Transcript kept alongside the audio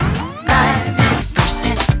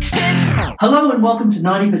Hello and welcome to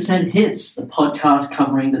 90% Hits, the podcast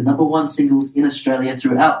covering the number one singles in Australia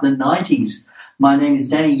throughout the 90s. My name is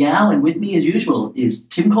Danny Yao, and with me as usual is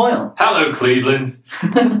Tim Coyle. Hello, Cleveland.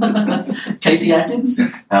 Casey Atkins.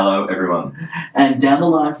 Hello, everyone. And down the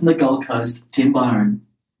line from the Gold Coast, Tim Byron.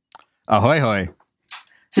 Ahoy, hoy.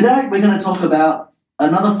 Today we're going to talk about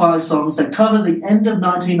another 5 songs that cover the end of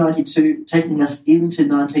 1992, taking us into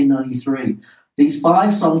 1993. These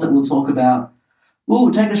 5 songs that we'll talk about will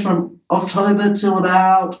take us from October till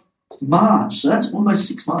about March. So that's almost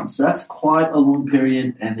 6 months. So that's quite a long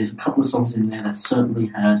period, and there's a couple of songs in there that certainly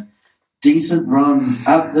had decent runs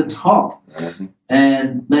at the top.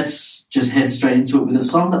 And let's just head straight into it with a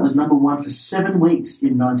song that was number 1 for 7 weeks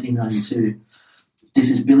in 1992. This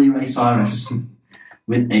is Billy Ray Cyrus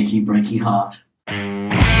with Achy Breaky Heart.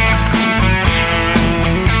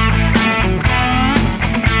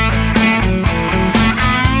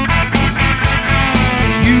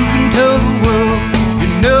 Tell the world you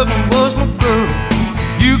never was my girl.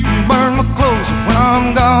 You can burn my clothes when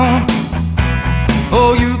I'm gone.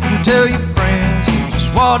 Oh, you can tell your friends just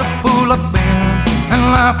what a fool I've been, and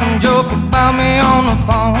laugh and joke about me on the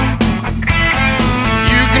phone.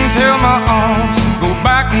 You can tell my arms go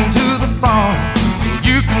back into the farm.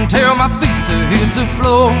 You can tell my feet to hit the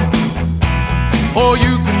floor. Or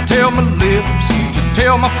you can tell my lips to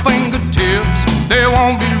tell my fingertips they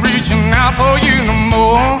won't be reaching out for you no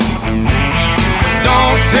more.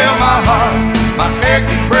 Don't tell my heart, my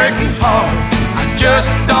achy breaky heart, I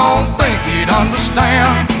just don't think he'd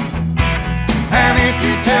understand. And if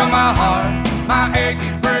you tell my heart, my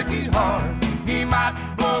achy breaky heart, he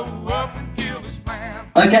might blow up and kill this man.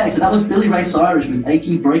 Okay, so that was Billy Ray Cyrus with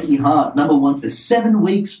Achy Breaky Heart, number 1 for 7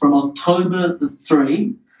 weeks from October the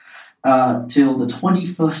 3 till the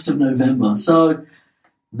 21st of November. So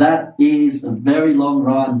that is a very long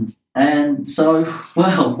run. And so,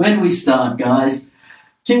 well, where do we start, guys?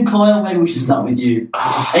 Tim Coyle, maybe we should start with you.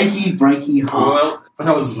 Achy Breaky Heart. Well, when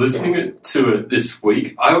I was listening to it this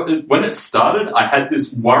week, when it started, I had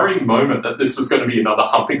this worrying moment that this was going to be another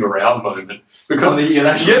humping around moment. Because you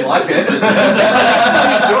actually like it.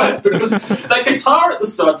 I actually enjoy it. Because that guitar at the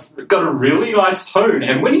start's got a really nice tone.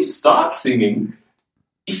 And when he starts singing,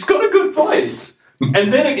 he's got a good voice.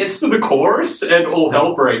 And then it gets to the chorus and all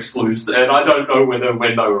hell breaks loose. And I don't know whether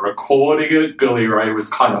when they were recording it, Billy Ray was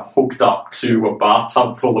kind of hooked up to a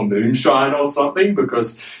bathtub full of moonshine or something,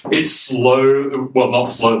 because it's not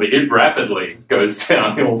slowly, it rapidly goes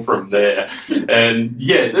downhill from there. And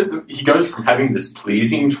yeah, he goes from having this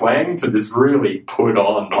pleasing twang to this really put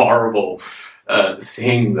on horrible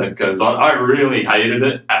thing that goes on. I really hated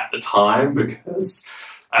it at the time because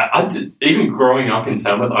even growing up in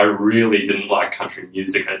Tamworth, I really didn't like country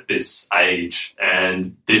music at this age,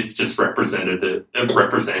 and this just represented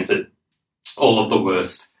all of the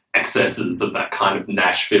worst excesses of that kind of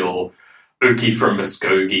Nashville, Ookie from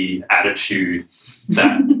Muskogee attitude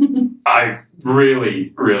that I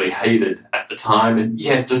really, really hated at the time. And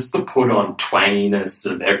yeah, just the put on twanginess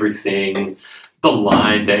of everything, the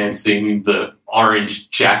line dancing, the orange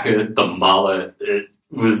jacket, the mullet, it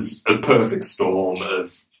was a perfect storm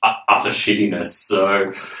of utter shittiness.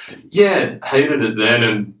 So, yeah, hated it then,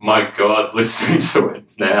 and my God, listening to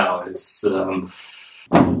it now, it's...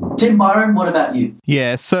 Tim Byron, what about you?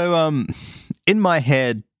 Yeah, so in my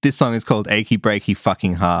head, this song is called Achy Breaky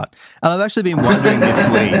Fucking Heart. And I've actually been wondering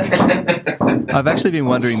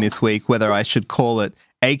this week whether I should call it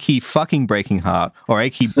Achy Fucking Breaking Heart or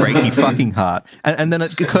Achy Breaky Fucking Heart. And then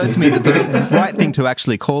it occurred to me that the right thing to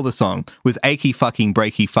actually call the song was Achy Fucking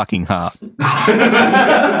Breaky Fucking Heart.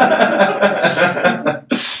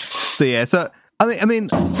 So yeah, I mean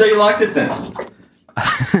So you liked it then?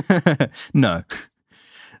 No.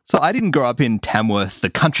 So I didn't grow up in Tamworth, the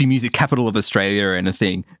country music capital of Australia or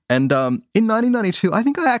anything. And in 1992, I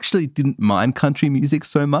think I actually didn't mind country music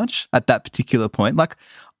so much at that particular point. Like,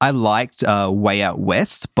 I liked Way Out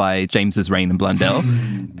West by James's Rain and Blundell.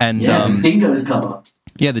 And the Dingoes cover.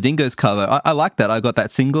 Yeah, the Dingoes cover. I like that. I got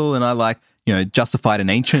that single, and I like, Justified and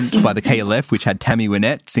Ancient by the KLF, which had Tammy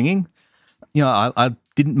Wynette singing. I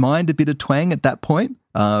didn't mind a bit of twang at that point.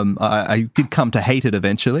 I did come to hate it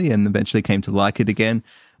eventually, and eventually came to like it again.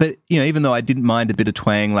 But, even though I didn't mind a bit of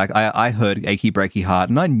twang, like I heard Achy Breaky Heart,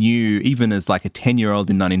 and I knew, even as like a 10-year-old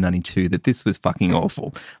in 1992, that this was fucking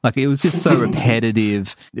awful. Like, it was just so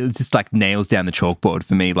repetitive. It was just like nails down the chalkboard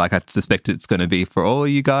for me, like I suspect it's going to be for all of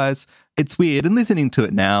you guys. It's weird. And listening to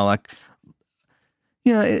it now, like,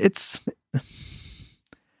 it's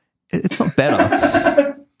not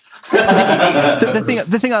better.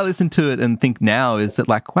 The thing I listen to it and think now is that,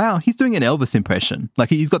 like, wow, he's doing an Elvis impression. Like,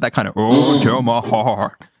 he's got that kind of, oh, tell my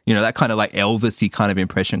heart. You know, that kind of like Elvis-y kind of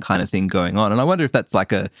impression kind of thing going on. And I wonder if that's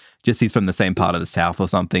like just he's from the same part of the South or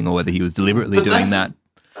something, or whether he was deliberately doing that.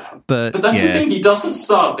 But that's the thing. He doesn't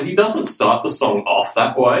start the song off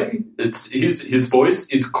that way. It's his voice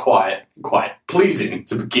is quite pleasing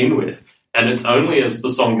to begin with, and it's only as the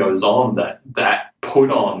song goes on that put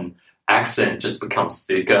on accent just becomes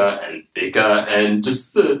thicker and thicker, and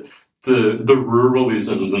just the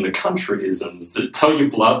ruralisms and the countryisms that tell your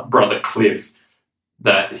brother Cliff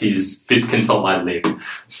that his fist can tell my lip.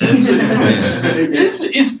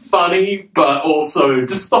 It's funny, but also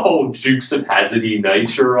just the whole Dukes of Hazzardy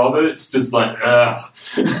nature of it. It's just like,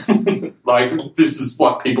 like this is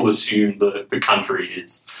what people assume the country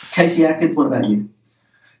is. Casey Atkins, what about you?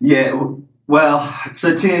 Yeah, well,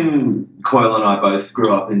 so Tim Coyle and I both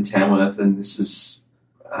grew up in Tamworth, and this is...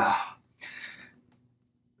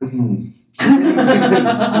 Where do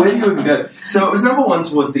you even go? So it was number one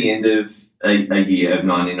towards the end of a year of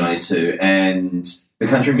 1992, and the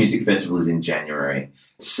Country Music Festival is in January.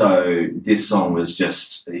 So this song was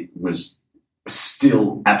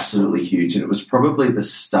still absolutely huge, and it was probably the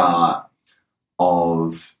start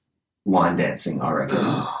of line dancing, I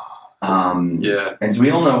reckon. Yeah. And we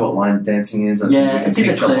all know what line dancing is. It's in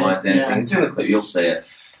the clip. Line dancing. Yeah. It's in the clip. You'll see it.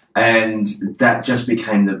 And that just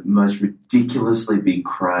became the most ridiculously big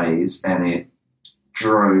craze, and it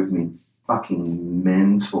drove me fucking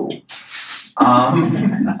mental.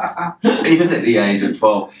 Even at the age of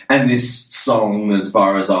 12. And this song, as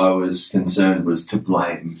far as I was concerned, was to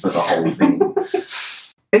blame for the whole thing.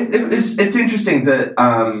 It's interesting that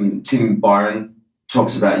Tim Byron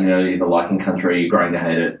talks about, either liking country, growing to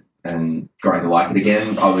hate it, and growing to like it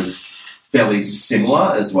again. I was fairly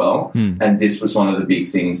similar as well, and this was one of the big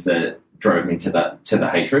things that drove me to the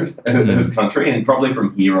hatred of country. And probably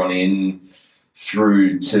from here on in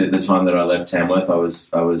through to the time that I left Tamworth, I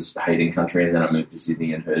was hating country, and then I moved to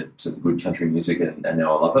Sydney and heard some good country music, and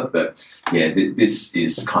now I love it. But yeah, this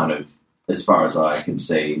is kind of, as far as I can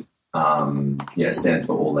see, stands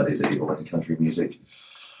for all that is evil in country music.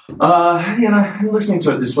 Listening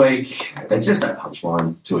to it this week, it's just a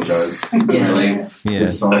punchline to a joke, really. Yeah.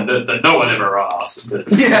 This song. That no one ever asked.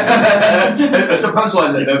 But Yeah, it's a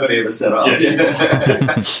punchline that nobody ever set up. Yeah.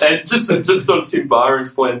 And just on Tim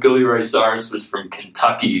Byron's point, Billy Ray Cyrus was from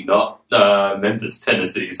Kentucky, not Memphis,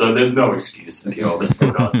 Tennessee. So there's no excuse for all this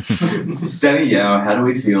going on. Danny Yao, how do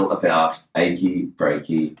we feel about achy,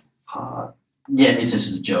 breaky, hard? Yeah, it's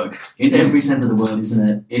just a joke in every sense of the word, isn't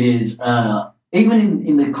it? It is. Even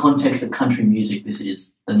in the context of country music, this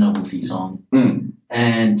is a novelty song.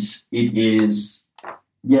 And it is,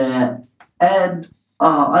 and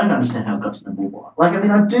I don't understand how it got to number one. Like, I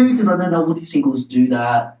mean, I do, because I know novelty singles do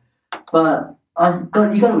that, but you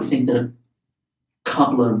got to think that a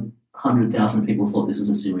couple of 100,000 people thought this was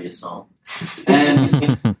a serious song.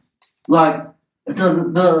 And, like,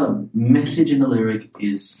 the message in the lyric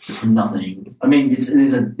is just nothing. I mean,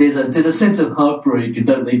 there's a sense of heartbreak and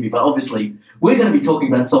don't leave me, but obviously we're going to be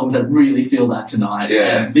talking about songs that really feel that tonight,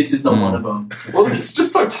 and this is not one of them. Well, it's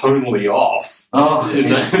just so tonally off.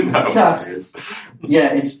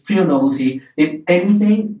 It's pure novelty. If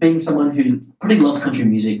anything, being someone who pretty loves country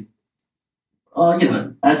music,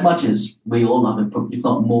 as much as we all love it, if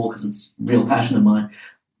not more, because it's real passion of mine,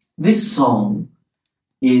 this song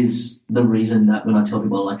is the reason that when I tell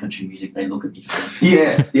people I like country music, they look at me funny.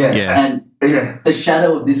 Yes. And the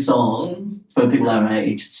shadow of this song, for people our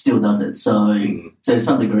age, still does it. So to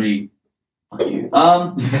some degree, fuck you.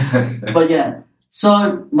 But yeah,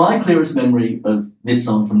 so my clearest memory of this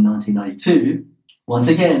song from 1992, once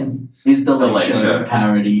again, is the Late Show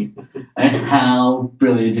parody. And how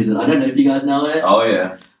brilliant is it? I don't know if you guys know it. Oh,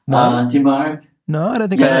 yeah. Tim Byron? No, I don't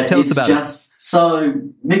think I know. Tell us about it. So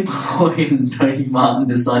Mick Malloy and Tony Martin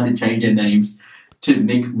decided to change their names to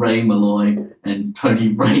Mick Ray Malloy and Tony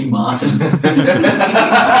Ray Martin.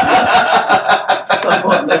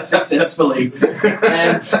 Somewhat less successfully.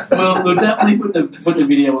 And we'll definitely put the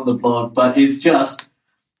video on the blog, but it's just,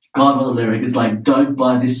 God, what a lyric. It's like, don't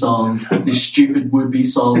buy this song, this stupid would-be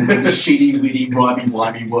song with the shitty, witty,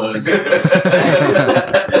 rhymey words.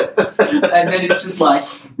 And then it's just like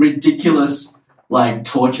ridiculous, like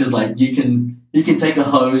tortures, like you can take a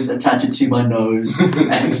hose, attach it to my nose,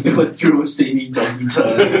 and fill it through a steamy doggy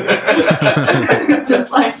turds. It's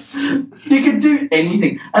just like, you can do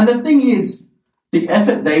anything. And the thing is, the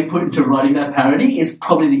effort they put into writing that parody is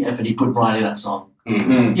probably the effort he put in writing that song.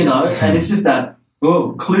 Mm-hmm. And it's just that,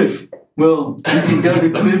 Cliff, well, you can go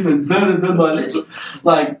to Cliff and burn my lips.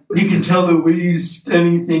 Like, you can tell Louise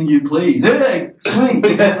anything you please. Hey, sweet.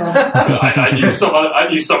 I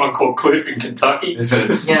knew someone called Cliff in Kentucky.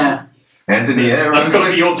 Yeah. Hands in the air. That's got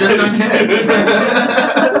to be your Just don't care.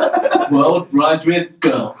 World Rides with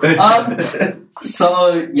Girl.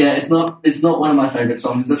 So yeah, it's not one of my favourite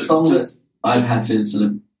songs. It's a song that I've had to sort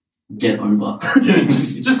of get over. Yeah,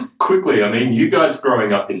 just quickly, I mean, you guys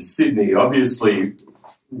growing up in Sydney, obviously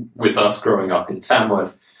with us growing up in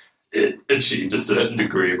Tamworth, it achieved a certain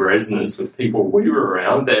degree of resonance with people we were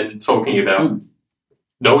around, and talking about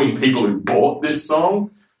knowing people who bought this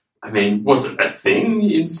song. I mean, was it a thing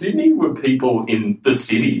in Sydney? Were people in the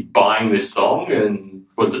city buying this song, and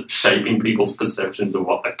was it shaping people's perceptions of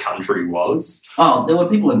what the country was? Oh, there were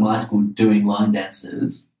people in my school doing line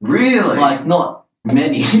dances. Really? Like, not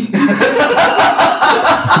many.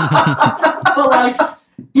 But, like,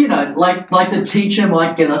 you know, like the teacher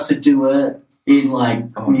might get us to do it in, like,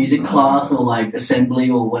 music class or, like,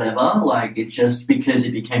 assembly or whatever. Like, it's just because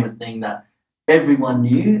it became a thing that everyone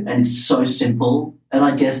knew, and it's so simple. And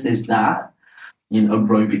I guess there's that in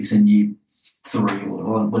aerobics in year 3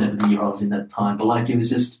 or whatever the year I was in that time. But, like, it was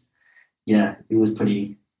just, yeah, it was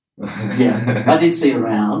pretty, yeah. I did see it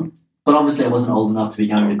around, but obviously I wasn't old enough to be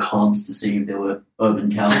going to clubs to see if there were urban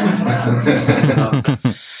cowboys around.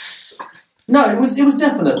 No, it was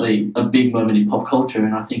definitely a big moment in pop culture,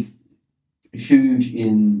 and I think huge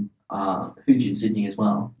in Sydney as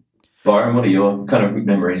well. Byron, what are your kind of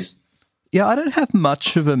memories? Yeah, I don't have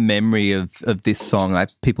much of a memory of this song, like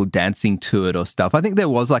people dancing to it or stuff. I think there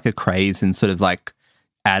was like a craze in sort of like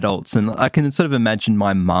adults, and I can sort of imagine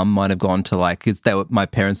my mum might have gone to like, because my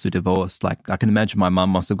parents were divorced, like I can imagine my mum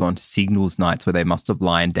must have gone to Signals nights where they must have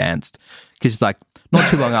line danced, because she's like, not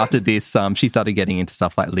too long after this, she started getting into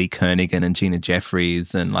stuff like Lee Kernaghan and Gina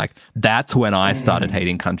Jeffries, and like that's when I started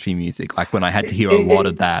hating country music, like when I had to hear a lot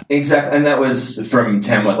of that. Exactly, and that was from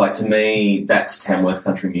Tamworth. Like, to me, that's Tamworth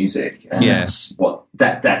country music, and that's what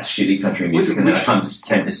that's shitty country music. And then I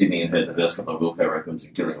came to Sydney and heard the first couple of Wilco records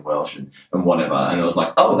and Gillian Welsh and whatever, and it was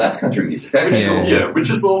like, oh, that's country music. Which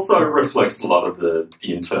is also reflects a lot of the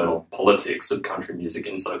internal politics of country music,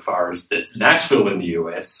 insofar as there's Nashville in the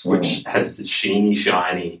US, which has the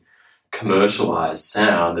shiny, commercialized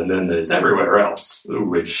sound, and then there's everywhere else,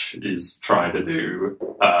 which is trying to do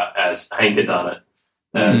as Hank had done it,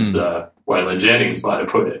 as Waylon Jennings might have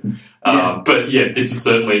put it. But yeah, this is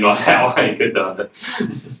certainly not how Hank had done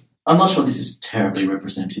it. I'm not sure this is terribly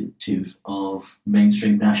representative of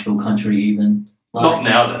mainstream Nashville country even. Like, not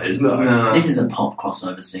nowadays, no. This is a pop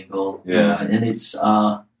crossover single. And it's...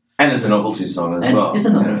 and it's a novelty song as well. It's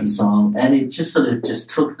a novelty song, and it just sort of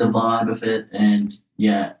just took the vibe of it, and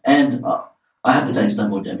I have to say it's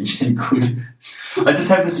done more damage than it could. I just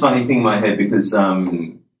have this funny thing in my head because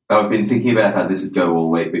I've been thinking about how this would go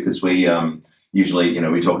all week, because we usually,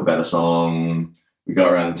 we talk about a song, we go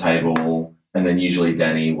around the table, and then usually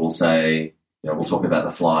Danny will say, we'll talk about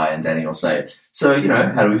The Fly, and Danny will say, so,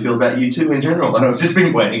 how do we feel about U2 in general? And I've just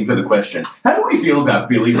been waiting for the question, how do we feel about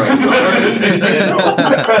Billy Ray Cyrus in general?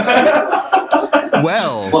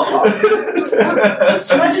 Well,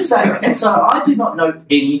 can I just say, okay, so I do not know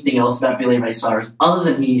anything else about Billy Ray Cyrus other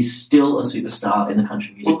than he is still a superstar in the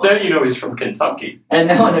country music. Well, now you know he's from Kentucky. And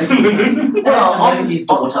now I know his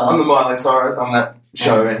daughter. On the Miley Cyrus, on that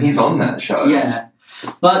show, and he's on that show. Yeah.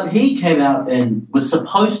 But he came out and was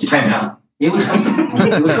supposed to come out. He was supposed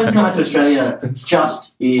to come out to Australia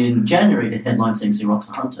just in January to headline CMC Rocks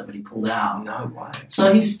the Hunter, but he pulled out. No way.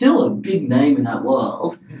 So he's still a big name in that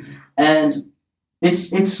world. And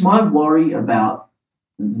it's my worry about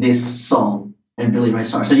this song and Billy Ray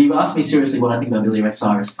Cyrus. So you asked me seriously what I think about Billy Ray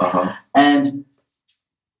Cyrus. And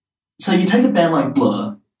so you take a band like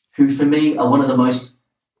Blur, who for me are one of the most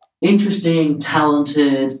interesting,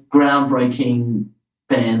 talented, groundbreaking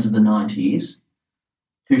bands of the 90s,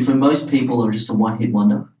 who for most people are just a one-hit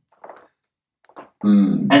wonder.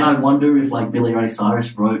 And I wonder if, like, Billy Ray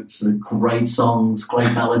Cyrus wrote sort of great songs,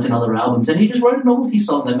 great ballads in other albums, and he just wrote a novelty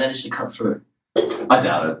song that managed to cut through. I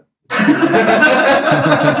doubt it.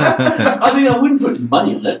 I mean, I wouldn't put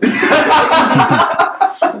money on it.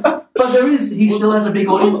 But he still has a big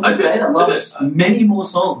audience that loves many more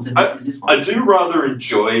songs than this one. I do rather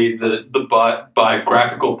enjoy the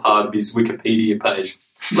biographical part of his Wikipedia page.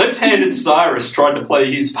 Left-handed Cyrus tried to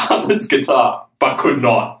play his father's guitar, but could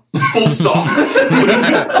not. Full stop.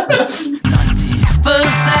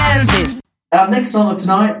 Our next song of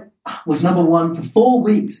tonight was number 1 for 4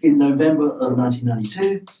 weeks in November of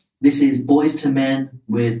 1992. This is Boyz II Men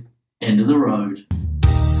with End of the Road.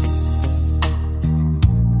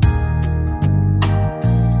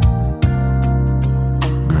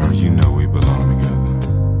 Girl, you know we belong together.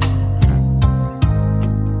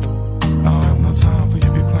 I don't have no time for you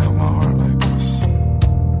to be playing with my heart like this.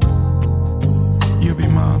 You'll be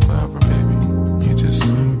mine forever, baby. You just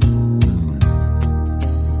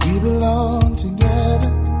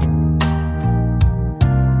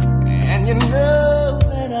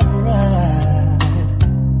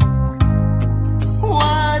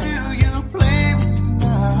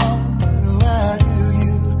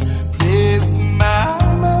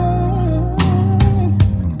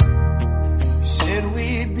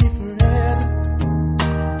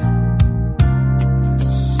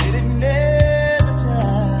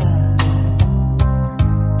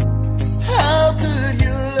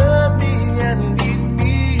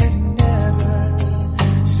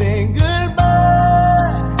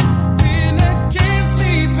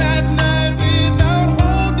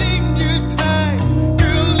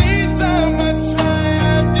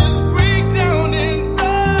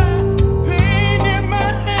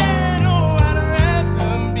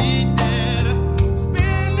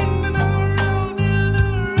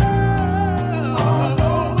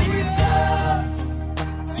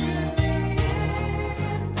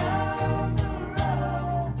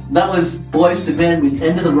That was Boys to Men with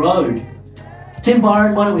End of the Road. Tim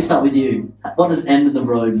Byron, why don't we start with you? What does End of the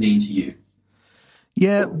Road mean to you?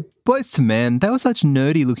 Yeah, Boys to Men, they were such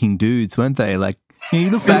nerdy looking dudes, weren't they? Like, you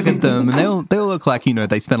look back at them and they all look like,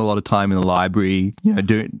 they spent a lot of time in the library,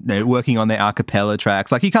 working on their a cappella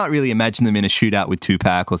tracks. Like, you can't really imagine them in a shootout with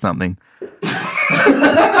Tupac or something.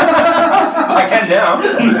 I can now.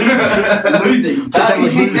 Losing. They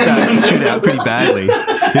would lose that shootout pretty badly.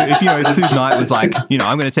 If Suge Knight was like, I'm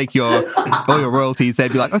going to take all your royalties,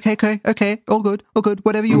 they'd be like, okay, all good,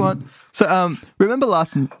 whatever you want. So remember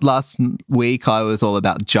last week I was all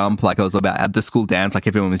about Jump, like I was all about at the school dance, like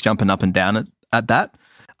everyone was jumping up and down at that.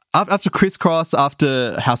 After Crisscross,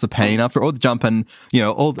 after House of Pain, after all the jumping,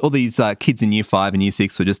 all these kids in Year 5 and Year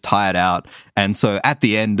 6 were just tired out. And so at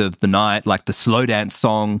the end of the night, like the slow dance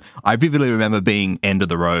song, I vividly remember being End of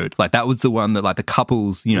the Road. Like that was the one that like the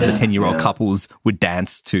couples, the 10-year-old couples would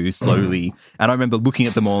dance to slowly. And I remember looking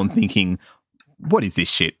at them all and thinking, what is this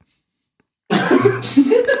shit?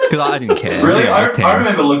 Because I didn't care. Really? I was 10. I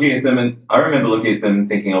remember looking at them and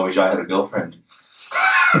thinking, I wish I had a girlfriend.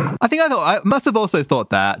 I must have also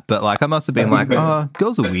thought that, but like I must have been like, oh,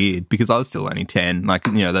 girls are weird because I was still only 10. Like,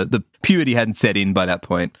 the puberty hadn't set in by that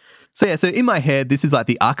point. So yeah, so in my head, this is like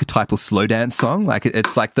the archetypal slow dance song. Like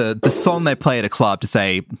it's like the song they play at a club to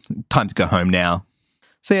say, time to go home now.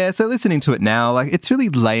 So yeah, so listening to it now, like it's really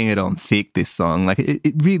laying it on thick, this song. Like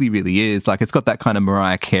it really, really is. Like it's got that kind of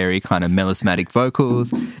Mariah Carey kind of melismatic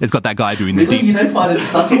vocals. It's got that guy doing the deep... You don't find it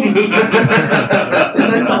subtle?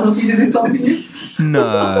 There's no subtlety to this song for you?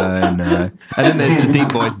 No. And then there's the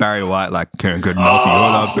deep voice Barry White, like, can't get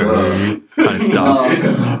enough of your love, baby, kind of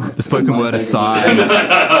stuff. The spoken word aside.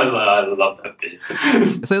 I love that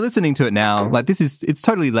bit. So listening to it now, like it's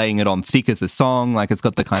totally laying it on thick as a song. Like it's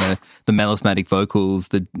got the kind of the melismatic vocals,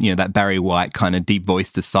 that Barry White kind of deep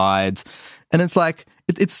voiced asides. And it's like,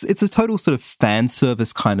 it's a total sort of fan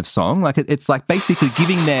service kind of song. Like it's like basically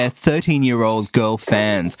giving their 13-year-old girl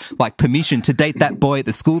fans like permission to date that boy at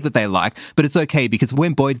the school that they like, but it's okay because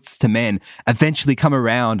when Boys to Men eventually come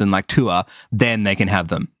around and like tour, then they can have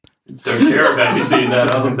them. Don't care about you seeing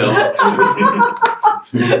that other film.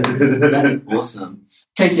 That is awesome.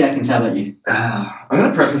 Casey Atkins, how about you? I'm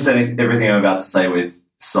going to preface everything I'm about to say with,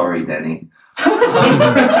 sorry, Danny.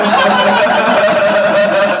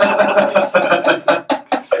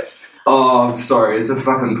 Oh, I'm sorry, it's a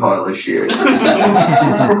fucking pile of shit.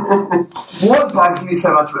 What bugs me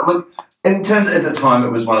so much, look, in terms of, at the time, it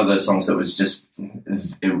was one of those songs that was just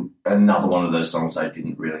another one of those songs I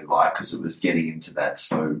didn't really like because it was getting into that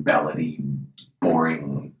slow ballady,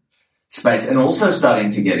 boring space, and also starting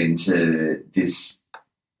to get into this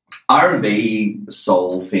R&B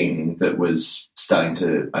soul thing that was starting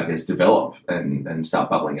to, I guess, develop and start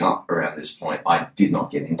bubbling up around this point. I did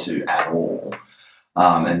not get into at all.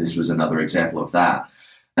 And this was another example of that.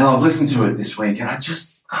 And I've listened to it this week and I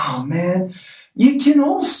just, oh man, you can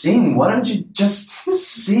all sing. Why don't you just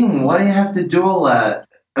sing? Why do you have to do all that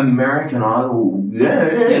American Idol?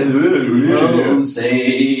 Oh,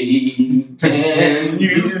 say, can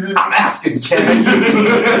you? I'm asking, can you?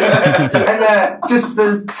 And just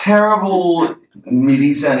the terrible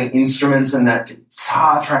MIDI sounding instruments and that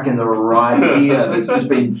guitar track in the right ear that's just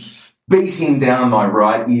been beating down my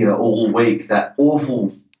right ear all week, that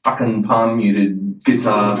awful fucking palm muted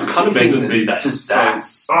guitar. It's kind of meant to be that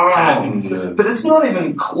sax pattern. But it's not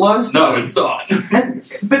even close to No, it's not.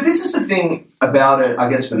 But this is the thing about it, I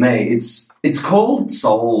guess, for me. It's called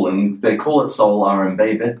soul, and they call it soul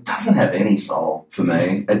R&B, but it doesn't have any soul for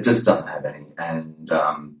me. It just doesn't have any. And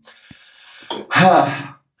I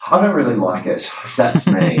don't really like it. That's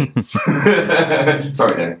me.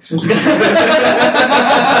 Sorry, Danny.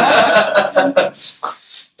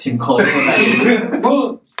 Tim Collins.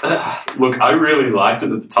 Well, look, I really liked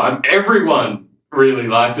it at the time. Everyone really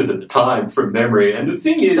liked it at the time from memory. And the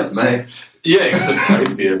thing is... Except me. Yeah, except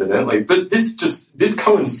Casey, evidently. But this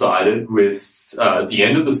coincided with the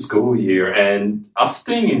end of the school year, and us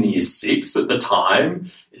being in Year 6 at the time,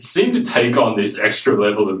 it seemed to take on this extra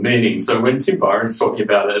level of meaning. So when Tim Byron's talking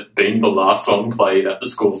about it being the last song played at the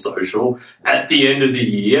school social at the end of the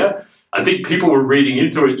year, I think people were reading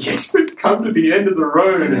into it, yes, we've come to the end of the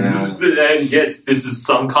road, and yes, this is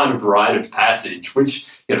some kind of rite of passage,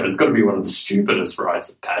 which, it's got to be one of the stupidest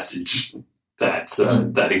rites of passage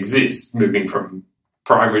that exists, moving from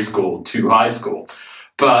primary school to high school.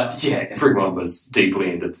 But yeah, everyone was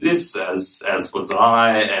deeply into this, as was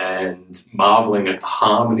I, and marveling at the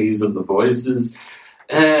harmonies and the voices.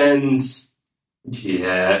 And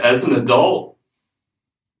yeah, as an adult,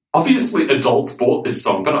 obviously adults bought this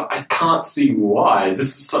song, but I can't see why.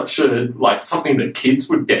 This is such something that kids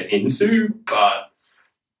would get into, but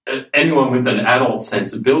anyone with an adult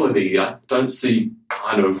sensibility, I don't see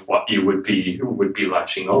kind of what you would be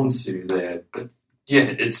latching onto there. But yeah,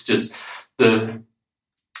 it's just the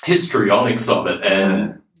histrionics of it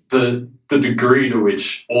and the degree to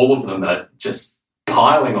which all of them are just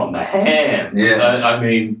piling on the ham. Yeah. I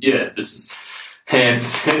mean, yeah, this is ham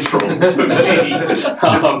central for me.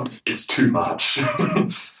 It's too much.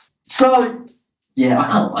 So, yeah, I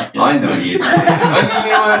kind of like it. I know you did.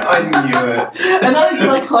 I knew it. And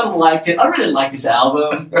I kind of like it. I really like this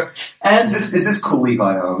album. And Is this Cooley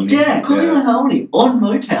High Harmony? yeah, Cooley High Harmony on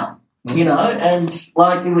Motown, you know, and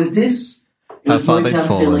like it was How far they'd Motown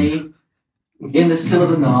fallen. Philly in the still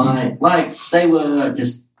of the night. Like they were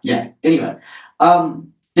just, yeah. Anyway,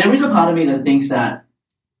 there is a part of me that thinks that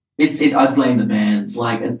I blame the bands.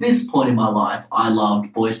 Like at this point in my life, I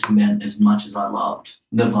loved Boyz II Men as much as I loved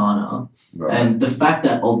Nirvana. Right. And the fact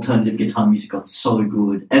that alternative guitar music got so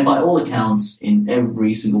good, and by all accounts, in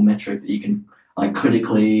every single metric that you can, like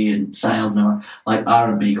critically and sales and all, like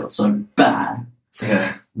R&B got so bad,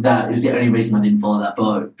 Yeah. that is the only reason I didn't follow that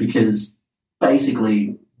boat, because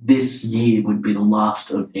basically this year would be the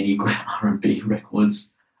last of any great R&B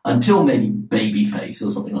records until maybe Babyface or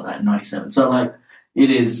something like that in 97. So like it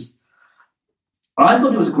is, I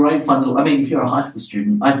thought it was great fun. I mean, if you're a high school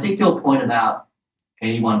student, I think your point about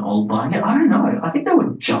anyone old buying it, I don't know. I think they were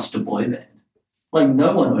just a boy band. Like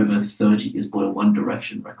no one over 30 has bought a One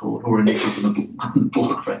Direction record or an Equal on the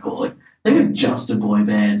Block record. Like they were just a boy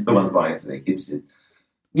band. The ones buying it for their kids did.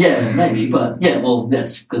 Yeah, maybe, but yeah, well,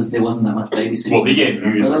 yes, because there wasn't that much babysitting. Well, the end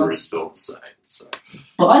user is still the same. So.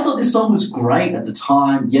 But I thought this song was great at the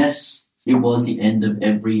time. Yes, it was the end of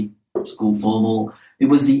every school formal. It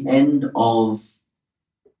was the end of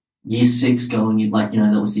year 6 going in, like, you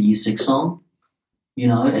know, that was the year 6 song, you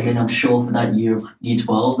know, and then I'm sure for that year of year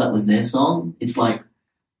 12, that was their song. It's like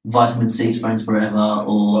Vitamin C's Friends Forever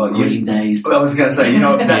or Green Days. I was going to say, you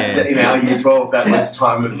know, Yeah. in our year 12, that was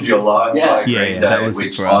Time of Your Life Yeah. by Green Day, that was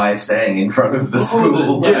which for us. I sang in front of the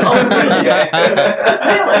school. Yeah. Oh, really? Yeah.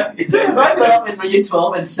 Seriously, because I got up in year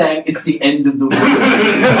 12 and sang "It's the End of the World,"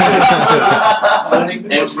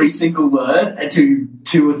 learning every single word to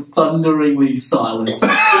a thunderingly silence.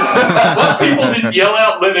 What, people didn't yell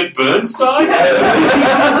out Leonard Bernstein?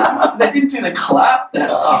 They didn't do the clap.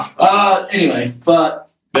 Anyway, but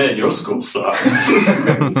Man, your school sucks.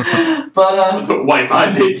 but Wait,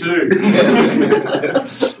 mine did too.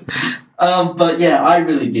 but yeah, I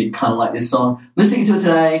really did kind of like this song. Listening to it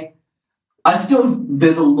today,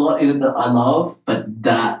 there's a lot in it that I love, but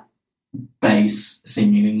that bass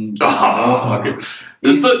singing Oh,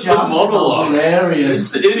 is the just monologue.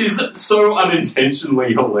 hilarious. It is so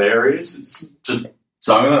unintentionally hilarious. It's just.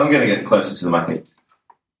 So I'm going to get closer to the mic.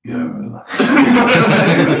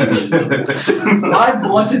 I've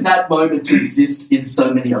wanted that moment to exist in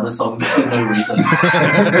so many other songs for no reason. Like,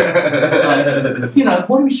 you know,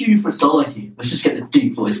 what do we shoot for a solo here? Let's just get the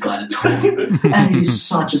deep voice guy to talk. And it is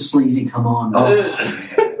such a sleazy come on.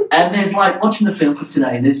 And there's like, watching the film clip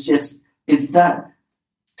today, it's that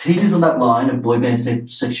teeters on that line of boy band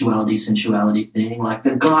sexuality, sensuality thing. Like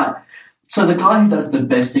the guy who does the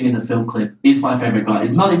best thing in the film clip is my favourite guy.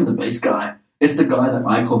 It's not even the bass guy. It's the guy that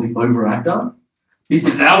I call the overactor.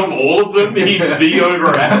 Out of all of them, he's the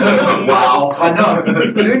overactor. Wow, I know.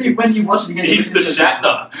 When you watch it again, He's the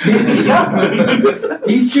Shatner. He's the Shatner.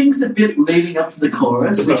 He sings the bit leading up to the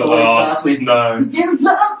chorus, which always starts with No. "You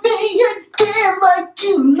love me again like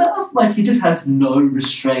you love." Like he just has no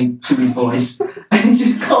restraint to his voice, and he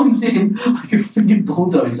just comes in like a freaking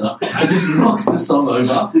bulldozer and just knocks the song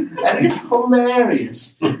over, and it's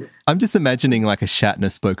hilarious. I'm just imagining like a Shatner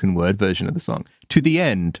spoken word version of the song. To the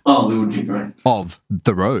end Oh, it would be great. of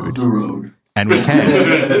the road, The road. and we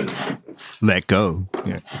can let go,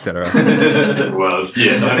 etc. Well,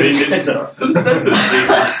 yeah, I mean, that's the thing.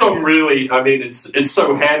 This song really, I mean, it's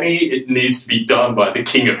so hammy, it needs to be done by the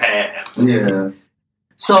king of ham. Yeah.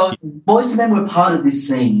 So, Boyz II Men were part of this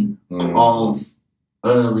scene of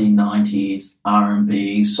early 90s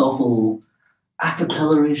R&B, soulful, a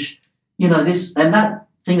cappella-ish, you know, this, and that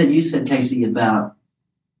thing that you said, Casey, about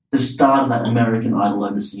the start of that American Idol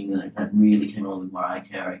overseeing that really came along with Mariah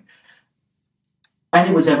Carey. And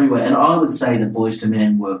it was everywhere. And I would say that Boyz II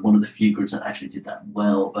Men were one of the few groups that actually did that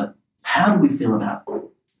well. But how do we feel about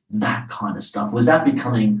that kind of stuff? Was that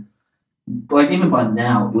becoming, like even by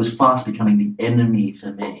now, it was fast becoming the enemy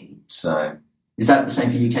for me. So Is that the same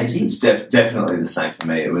for you, Casey? it's definitely the same for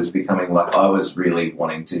me. It was becoming like I was really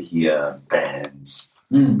wanting to hear bands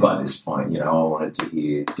by this point. I wanted to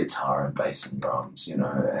hear guitar and bass and drums,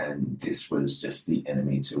 and this was just the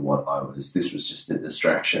enemy to what this was just a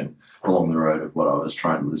distraction along the road of what I was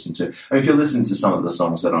trying to listen to. I mean, if you listen to some of the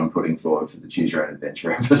songs that I'm putting forward for the Choose Your Own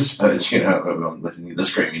Adventure episodes, I'm listening to the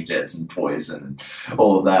Screaming Jets and Poison and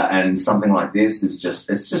all of that, and something like this is just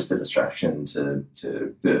a distraction to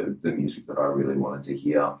the music that I really wanted to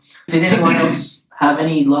hear. Did anyone else have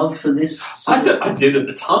any love for this? I did at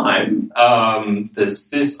the time. There's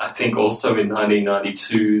this. I think also in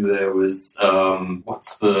 1992 there was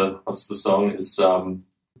what's the song? Is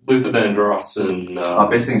Luther Vandross and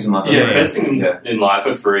Best Things in Life. Best Things in Life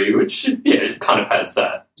Are Free, which it kind of has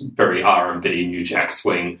that very R&B New Jack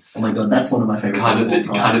Swing. Oh my god, that's one of my favorite kind of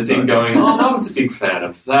thing going on. I was a big fan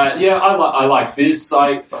of that. Yeah, I like this.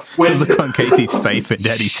 Look on Casey's face when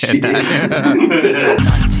Daddy said that.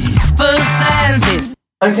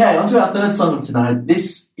 Okay, on to our third song of tonight.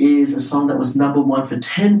 This is a song that was number one for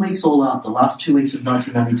 10 weeks all up, the last 2 weeks of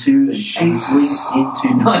 1992 and 8 weeks into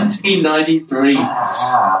 1993.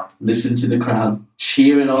 Listen to the crowd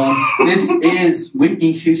cheer it on. This is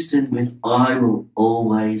Whitney Houston with I Will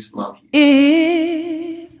Always Love You.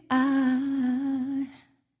 If I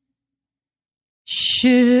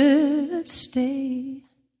should stay,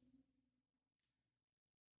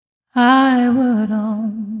 I would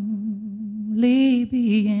only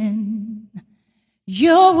be in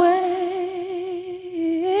your way,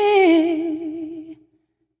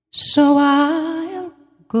 so I'll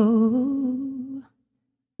go,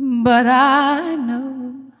 but I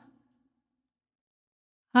know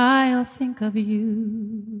I'll think of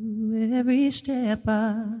you every step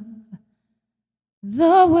of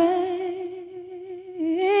the way.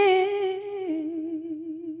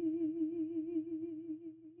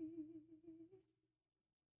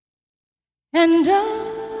 And I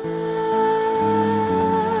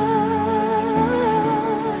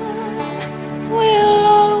will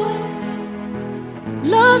always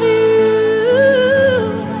love you.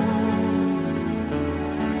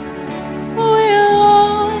 Will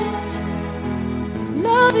always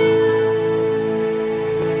love you.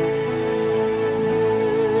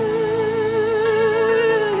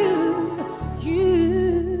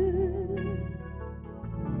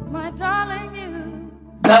 My darling, you.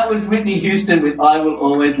 That was Whitney Houston with I Will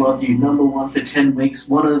Always Love You, number one for 10 weeks,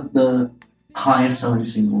 one of the highest selling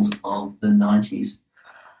singles of the 90s.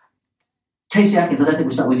 Casey Atkins, I don't think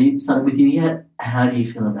we'll started with you yet. How do you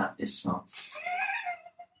feel about this song?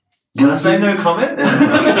 Can I say no comment?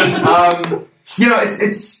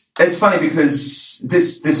 It's funny because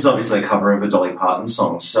this is obviously a cover of a Dolly Parton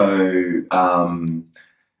song, so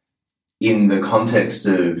in the context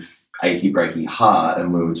of Achy Breaky Heart,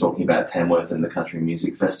 and we were talking about Tamworth and the Country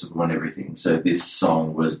Music Festival and everything. So this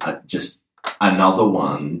song was just another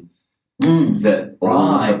one that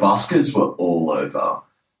all of the buskers were all over.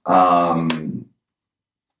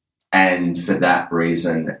 And for that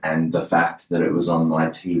reason, and the fact that it was on my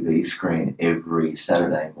TV screen every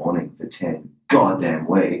Saturday morning for 10 goddamn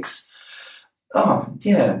weeks,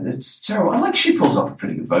 it's terrible. She pulls off a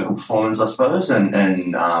pretty good vocal performance, I suppose,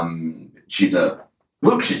 and she's an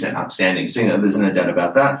outstanding singer, there's no doubt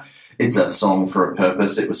about that. It's a song for a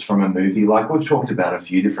purpose. It was from a movie. We've talked about a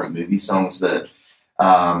few different movie songs that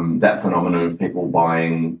phenomenon of people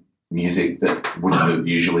buying music that wouldn't have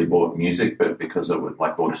usually bought music, but because it would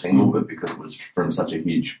bought a single, but because it was from such a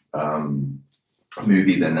huge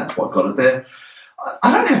movie, then that's what got it there.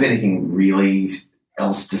 I don't have anything really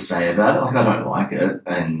else to say about it. I don't like it,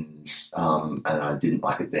 and I didn't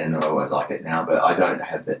like it then, and I won't like it now, but I don't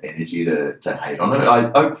have the energy to hate on it.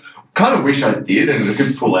 I kind of wish I did, and I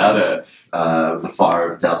could pull out the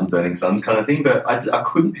Fire of a Thousand Burning Suns kind of thing, but I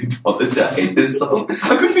couldn't be bothered to hate this song.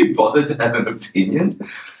 I couldn't be bothered to have an opinion.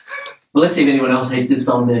 Well, let's see if anyone else hates this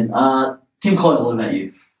song then. Tim Coyle, what about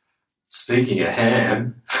you? Speaking of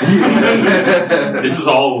ham, this is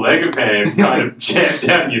a whole leg of ham kind of jammed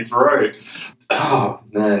down your throat. Oh,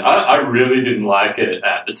 man, I really didn't like it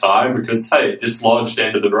at the time because, hey, it dislodged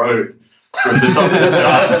End of the Road from the top of the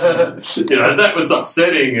charts. That was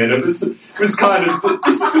upsetting, and it was kind of,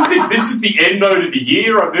 this is the thing, this is the end note of the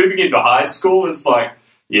year. I'm moving into high school, and it's like,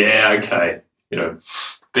 yeah, okay,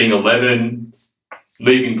 being 11,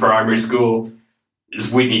 leaving primary school,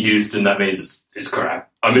 is Whitney Houston, that means it's crap.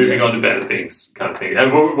 I'm moving on to better things, kind of thing.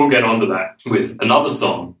 And we'll get on to that with another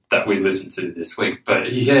song that we listened to this week. But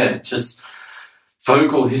yeah, just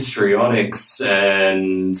vocal histrionics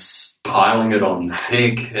and piling it on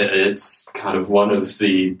thick. It's kind of one of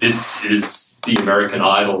this is the American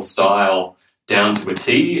Idol style down to a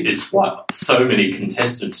T. It's what so many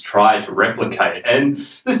contestants try to replicate. And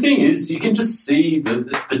the thing is, you can just see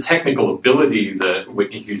the technical ability that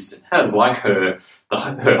Whitney Houston has, like her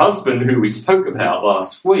husband, who we spoke about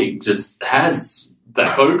last week, just has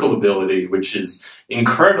that vocal ability, which is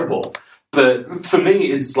incredible. But for me,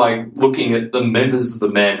 it's like looking at the members of the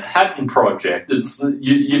Manhattan Project.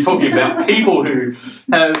 You're talking about people who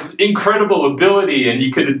have incredible ability, and you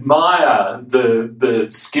can admire the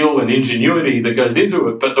skill and ingenuity that goes into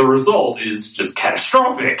it, but the result is just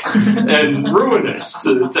catastrophic and ruinous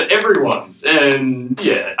to everyone. And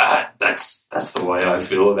yeah, that's the way I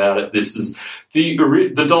feel about it. This is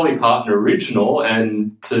the Dolly Parton original,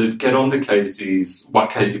 and to get on to what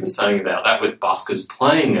Casey was saying about that with buskers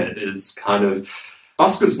playing it is kind of,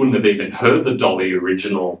 buskers wouldn't have even heard the Dolly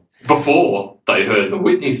original before they heard the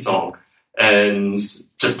Whitney song, and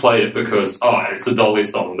just played it because, it's a Dolly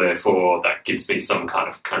song, therefore that gives me some kind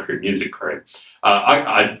of country music cred.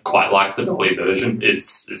 I quite like the Dolly version.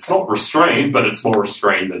 It's not restrained, but it's more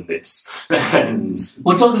restrained than this. And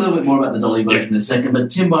we'll talk a little bit more about the Dolly version in a second,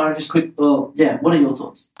 but Tim Byron, just quick, what are your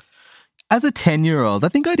thoughts? As a 10-year-old, I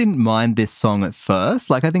think I didn't mind this song at first.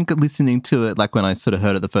 Like, I think listening to it, like when I sort of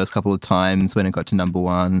heard it the first couple of times when it got to number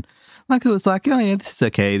one, like it was like, oh yeah, this is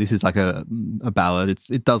okay. This is like a ballad.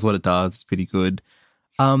 It does what it does. It's pretty good.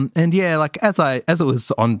 And yeah, like as it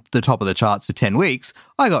was on the top of the charts for 10 weeks,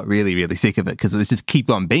 I got really, really sick of it because it was just keep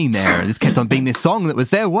on being there and just kept on being this song that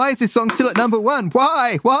was there. Why is this song still at number one?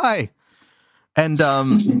 Why? And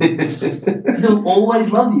because it'll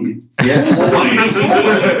always love you. Yeah, always.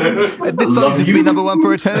 This song's just been number one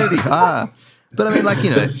for eternity. But I mean, like,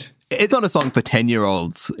 you know, it's not a song for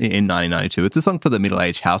 10-year-olds in 1992. It's a song for the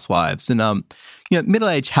middle-aged housewives. And, you know,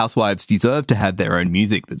 middle-aged housewives deserve to have their own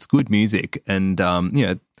music that's good music. And, you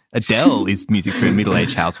know, Adele is music for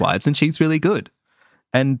middle-aged housewives, and she's really good.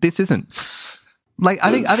 And this isn't. Like,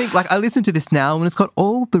 I think, like, I listen to this now and it's got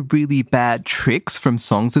all the really bad tricks from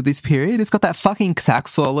songs of this period. It's got that fucking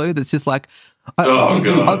sax solo that's just like, I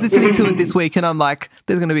was listening to it this week and I'm like,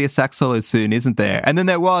 there's going to be a sax solo soon, isn't there? And then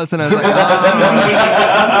there was, and I was like, oh.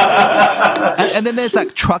 and then there's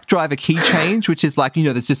like truck driver key change, which is like, you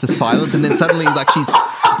know, there's just a silence, and then suddenly like she's,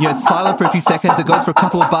 you know, silent for a few seconds. It goes for a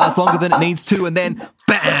couple of bars longer than it needs to, and then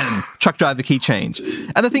bam, truck driver key change.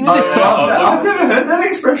 And the thing with this song, I've never heard that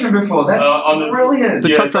expression before. That's brilliant. The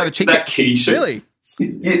truck driver key change. Really?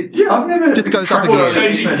 Yeah, I've never just goes up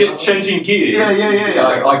again. Changing gears.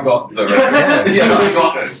 Yeah. I got the reference. I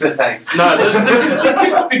got it. Thanks. No,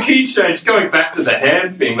 the key change, going back to the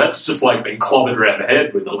hand thing, that's just like being clobbered around the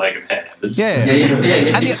head with a leg of hand. Yeah.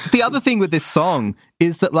 And the other thing with this song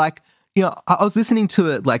is that, like, you know, I was listening to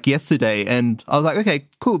it like yesterday and I was like, okay,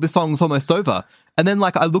 cool, this song's almost over. And then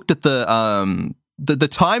like I looked at the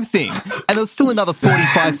time thing and there was still another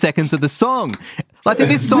 45 seconds of the song. Like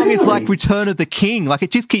this song is like Return of the King. Like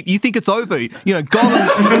it just you think it's over. You know,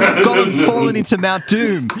 Gollum's fallen into Mount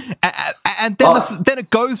Doom. And then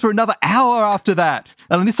it goes for another hour after that.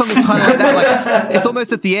 And this song is kind of like that. Like it's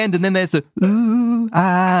almost at the end and then there's a ooh,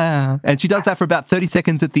 ah. And she does that for about 30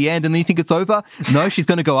 seconds at the end and then you think it's over. No, she's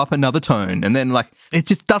going to go up another tone. And then like it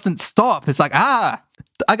just doesn't stop. It's like, ah.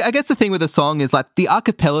 I guess the thing with the song is like the a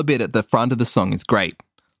cappella bit at the front of the song is great.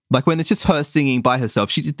 Like when it's just her singing by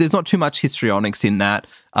herself, there's not too much histrionics in that.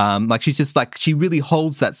 Like she's just like, she really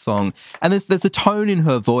holds that song. And there's a tone in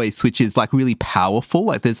her voice which is like really powerful.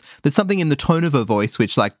 Like there's something in the tone of her voice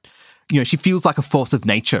which like, you know, she feels like a force of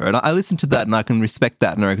nature. And I listen to that and I can respect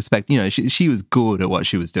that. And I respect, you know, she was good at what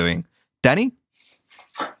she was doing. Danny?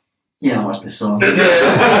 Yeah, I like this song. There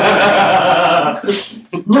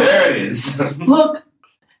it is. Look,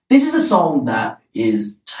 this is a song that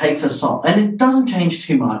takes a song, and it doesn't change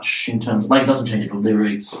too much in terms, like it doesn't change the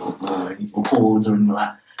lyrics or chords or anything like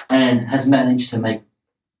that, and has managed to make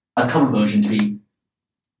a cover version to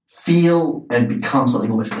feel and become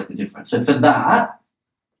something almost completely different. So for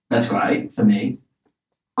that's great for me.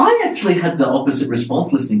 I actually had the opposite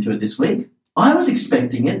response listening to it this week. I was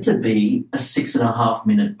expecting it to be a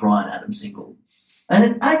 6.5-minute Bryan Adams single, and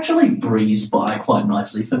it actually breezed by quite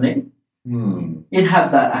nicely for me. It had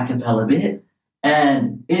that a cappella bit,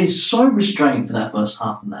 and it is so restrained for that first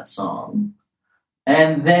half of that song.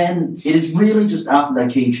 And then it is really just after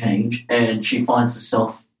that key change, and she finds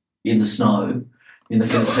herself in the snow in the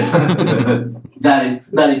film that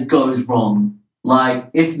it goes wrong.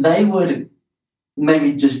 Like if they were to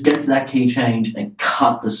maybe just get to that key change and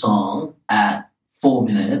cut the song at 4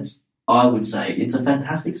 minutes, I would say it's a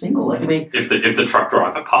fantastic single. Like I mean, if the truck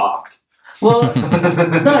driver parked. Well, no,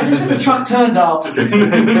 just as the truck turned up, and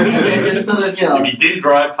just sort of, you know. If he did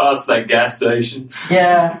drive past that gas station,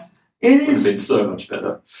 yeah, it would have been so much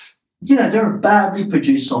better. there are badly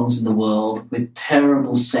produced songs in the world with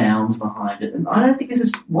terrible sounds behind it. And I don't think this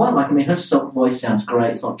is one. Like, I mean, her voice sounds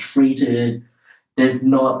great. It's not treated. There's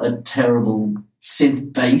not a terrible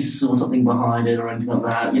synth bass or something behind it or anything like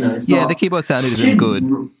that. It's not... the keyboard sound isn't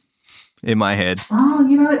good in my head. Oh,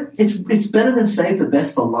 it's better than Save the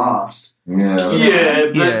Best for Last. Yeah.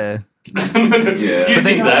 Yeah, but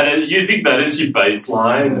using that as your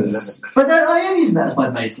baseline is... But I am using that as my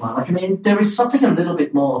baseline. Like, I mean, there is something a little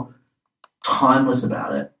bit more timeless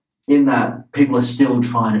about it in that people are still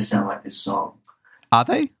trying to sound like this song. Are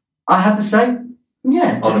they? I have to say,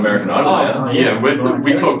 yeah. On American Idol,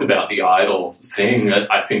 we talked about the Idol thing.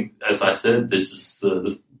 I think, as I said, this is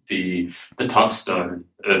the touchstone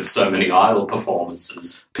of so many Idol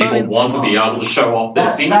performances. People want to be able to show off their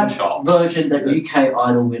singing chops. Version, that UK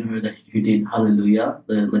Idol winner who did Hallelujah,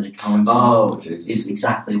 the Leonard Cohen song, is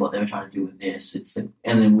exactly what they were trying to do with this.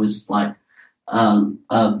 And it was like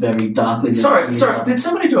a very darkly... Sorry, did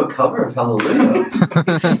somebody do a cover of Hallelujah?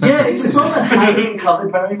 Yeah, it's a song that hasn't been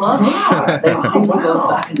covered very much. They people go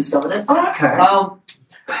back and discovered it. Oh, okay.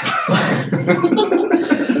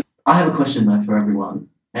 I have a question, though, for everyone.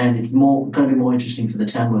 And it's going to be more interesting for the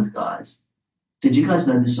Tamworth guys. Did you guys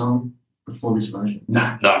know this song before this version?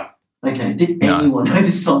 No. Okay, did anyone know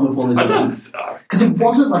this song before this version? Because it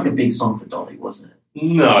wasn't like a big song for Dolly, wasn't it?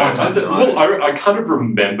 No. I kind of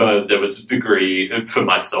remember there was a degree, for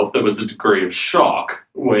myself, there was a degree of shock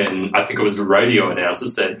when I think it was a radio announcer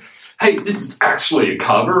said, hey, this is actually a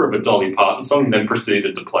cover of a Dolly Parton song, and then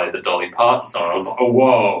proceeded to play the Dolly Parton song. I was like, oh,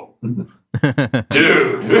 whoa.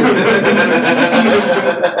 Dude.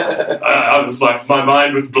 I was like, my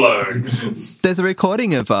mind was blown. There's a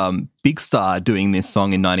recording of Big Star doing this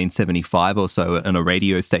song in 1975 or so on a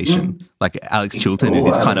radio station. Like Alex Chilton in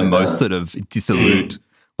his kind of most sort of dissolute,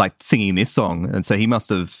 like singing this song. And so he must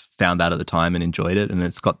have found that at the time and enjoyed it. And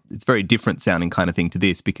it's very different sounding kind of thing to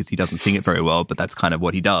this because he doesn't sing it very well, but that's kind of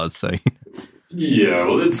what he does. So yeah,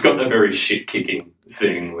 well, it's got that very shit-kicking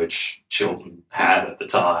thing which Chilton had at the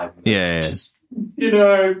time. Yeah. Just,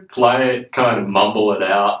 play it, kind of mumble it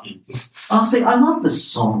out. Oh, see, I love the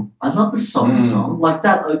song. I love the song. Like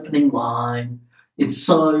that opening line. It's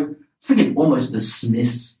so freaking almost the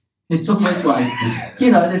Smiths. It's almost like,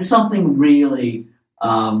 there's something really...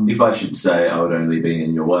 if I should say, I would only be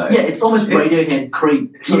in your way. Yeah, it's almost Radiohead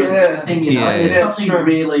Creep sort of thing, There's something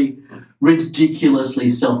really ridiculously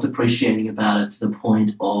self-depreciating about it to the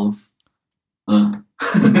point of...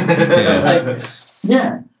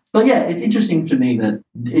 But yeah, it's interesting to me that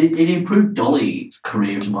it improved Dolly's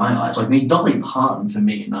career to my eyes. Like, I mean, Dolly Parton for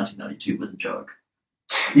me in 1992 was a joke.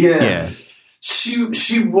 Yeah.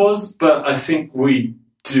 She was, but I think we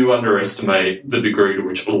do underestimate the degree to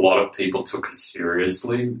which a lot of people took her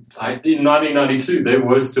seriously. Like, in 1992, there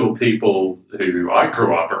were still people who I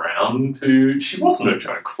grew up around who she wasn't a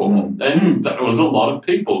joke for. And that was a lot of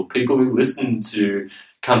people who listened to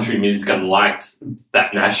country music and liked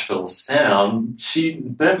that Nashville sound. She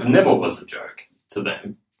never was a joke to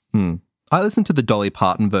them. I listened to the Dolly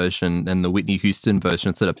Parton version and the Whitney Houston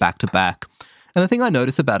version sort of back to back. And the thing I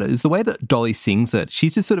notice about it is the way that Dolly sings it.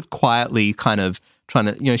 She's just sort of quietly kind of trying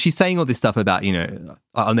to, she's saying all this stuff about,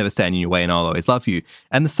 I'll never stand in your way and I'll always love you.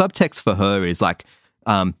 And the subtext for her is like,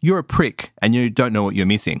 you're a prick and you don't know what you're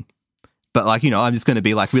missing. But like, I'm just going to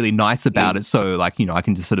be like really nice about it. So like, I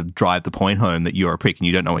can just sort of drive the point home that you're a prick and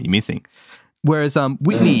you don't know what you're missing. Whereas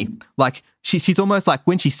Whitney, like she's almost like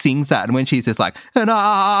when she sings that and when she's just like, and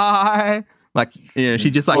I, like, she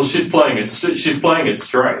just like... Well, she's playing it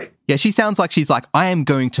straight. Yeah, she sounds like she's like, I am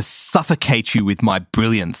going to suffocate you with my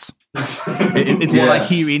brilliance. It's what I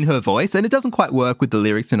hear in her voice, and it doesn't quite work with the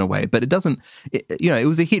lyrics in a way, but it doesn't. It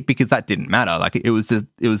was a hit because that didn't matter. Like it was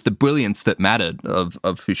the brilliance that mattered of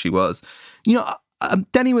who she was.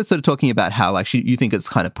 Danny was sort of talking about how like you think it's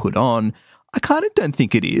kind of put on. I kind of don't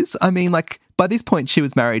think it is. I mean, like by this point, she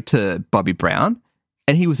was married to Bobby Brown,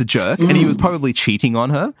 and he was a jerk, and he was probably cheating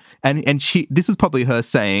on her, and this was probably her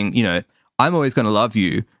saying, I'm always going to love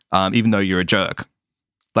you, even though you're a jerk.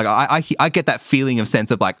 Like I get that feeling of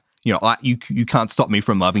sense of like, you can't stop me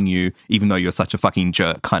from loving you, even though you're such a fucking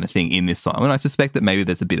jerk kind of thing in this song. And I suspect that maybe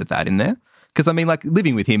there's a bit of that in there. Because, I mean, like,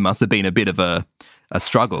 living with him must have been a bit of a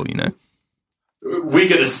struggle, We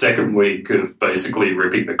get a second week of basically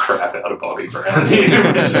ripping the crap out of Bobby Brown here.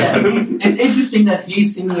 It's interesting that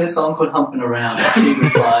he's singing a song called Humping Around. She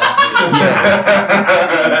replies.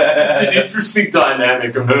 It's an interesting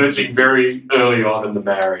dynamic emerging very early on in the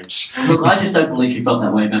marriage. Look, I just don't believe she felt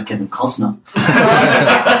that way about Kevin Costner.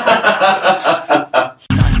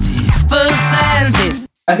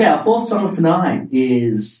 Okay, our fourth song of tonight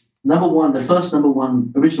is number one, the first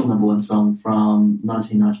original number one song from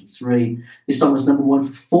 1993. This song was number one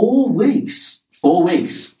for 4 weeks. 4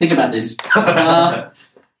 weeks. Think about this.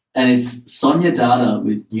 And it's Sonia Dada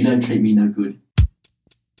with You Don't Treat Me No Good.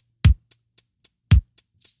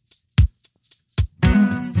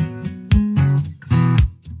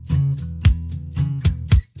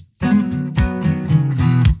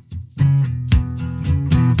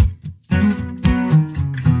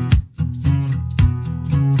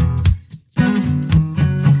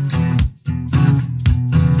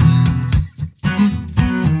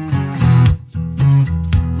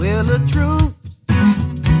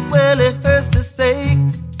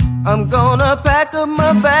 I'm gonna pack up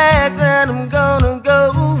my bag and I'm gonna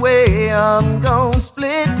go away. I'm gonna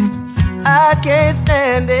split, I can't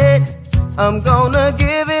stand it. I'm gonna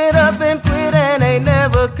give it up and quit and ain't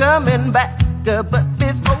never coming back. But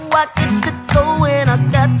before I get to going, I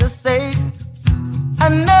got to say, I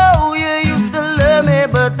know you used to love me,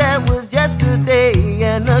 but that was yesterday.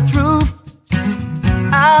 And the truth,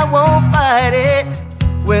 I won't fight it.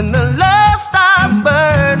 When the love starts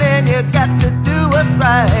burning, you got to do what's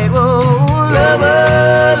right. Oh,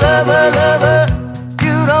 lover, lover, lover,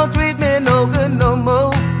 you don't treat me no good no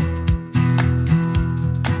more.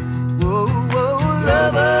 Oh,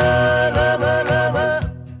 lover, lover,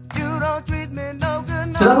 lover, you don't treat me no good no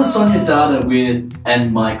more. So that was Sonia Dada with,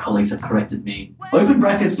 and my colleagues have corrected me, open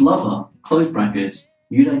brackets, lover, close brackets,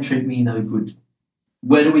 you don't treat me no good.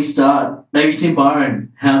 Where do we start? Maybe Tim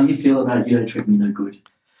Byron, how do you feel about You Don't Treat Me No Good?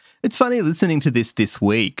 It's funny listening to this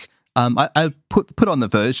week. I put on the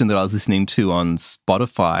version that I was listening to on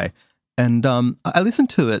Spotify, and I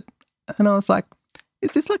listened to it, and I was like,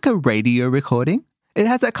 "Is this like a radio recording?" It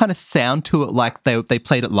has that kind of sound to it, like they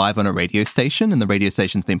played it live on a radio station, and the radio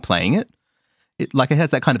station's been playing it. It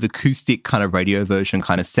has that kind of acoustic kind of radio version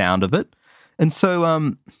kind of sound of it, and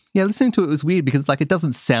so listening to it was weird because it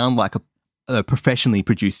doesn't sound like a professionally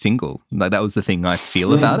produced single. Like that was the thing I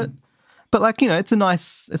feel about it. But it's a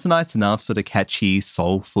nice enough sort of catchy,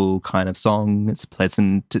 soulful kind of song. It's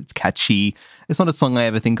pleasant, it's catchy. It's not a song I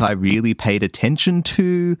ever think I really paid attention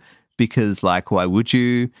to because, why would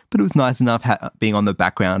you? But it was nice enough being on the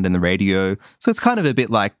background in the radio. So it's kind of a bit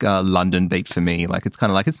like London Beat for me. It's kind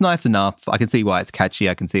of it's nice enough. I can see why it's catchy.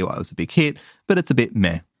 I can see why it was a big hit, but it's a bit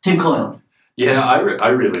meh. Tim Coyle. Yeah, I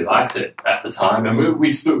really liked it at the time. And we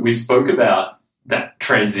spoke about that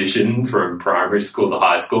transition from primary school to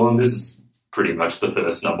high school, and this is pretty much the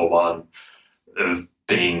first number one of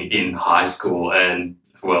being in high school. And,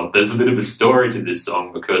 well, there's a bit of a story to this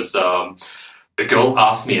song because a girl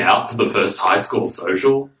asked me out to the first high school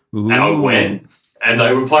social. Ooh. And I went, and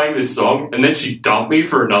they were playing this song, and then she dumped me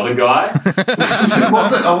for another guy.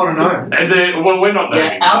 What's it? I want to know. And then, well, we're not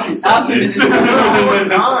knowing. So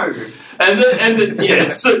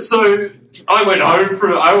I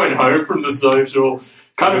went home from the social,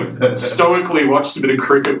 kind of stoically watched a bit of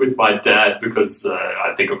cricket with my dad because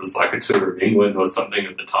I think it was a tour of England or something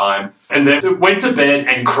at the time, and then went to bed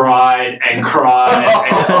and cried and cried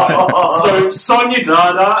and cried. So Sonia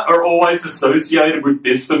Dada are always associated with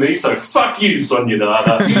this for me, so fuck you, Sonia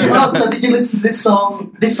Dada. So did you listen to this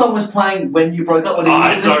song? This song was playing when you broke up? Or did you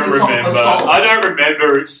I don't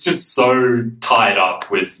remember. It's just so tied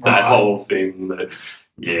up with that whole thing that...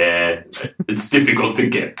 Yeah, it's difficult to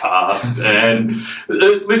get past. And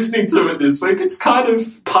listening to it this week, it's kind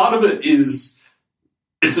of, part of it is,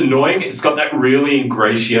 it's annoying. It's got that really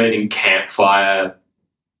ingratiating campfire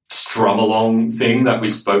strum-along thing that we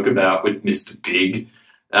spoke about with Mr. Big.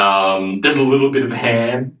 There's a little bit of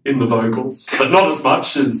ham in the vocals, but not as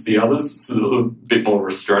much as the others. It's a little bit more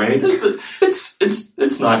restrained.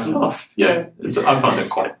 It's nice enough. Yeah, I find it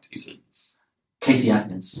quite decent. Casey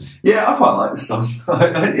Atkins. Yeah, I quite like this song.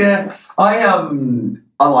 I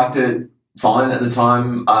liked it fine at the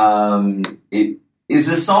time. It is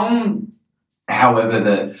a song, however,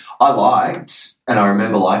 that I liked, and I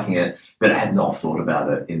remember liking it, but I had not thought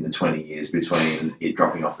about it in the 20 years between it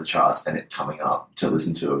dropping off the charts and it coming up to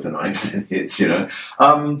listen to it for 90% hits,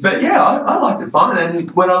 But yeah, I liked it fine, and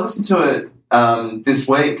when I listened to it this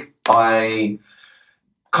week, I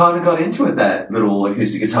kind of got into it. That little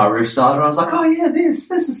acoustic guitar riff started, and I was like, "Oh yeah, this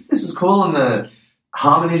is cool," and the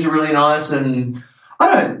harmonies are really nice. And I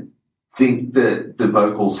don't think that the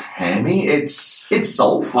vocals hammy. It's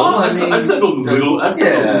soulful. I said a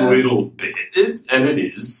little bit, and it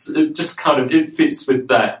is. It just kind of it fits with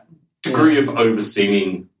that degree of over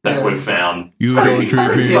singing that we've found. You don't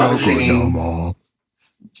treat me no more.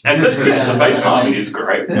 And the bass harmony is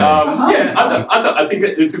great. I think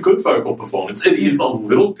it's a good vocal performance. It is a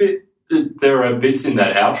little bit. There are bits in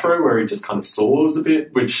that outro where he just kind of soars a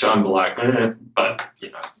bit, which I'm like, but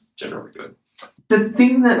generally good. The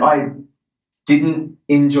thing that I didn't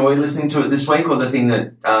enjoy listening to it this week, or the thing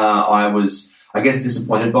that I was, I guess,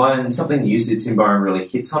 disappointed by, and something you said, Tim Byron, really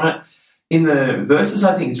hits on it. In the verses,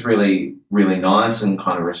 I think it's really, really nice and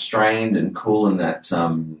kind of restrained and cool, and that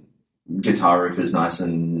guitar riff is nice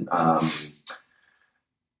and,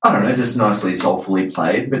 I don't know, just nicely soulfully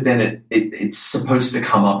played. But then it's supposed to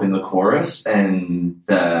come up in the chorus, and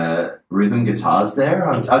the rhythm guitar's there.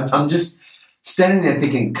 I'm just standing there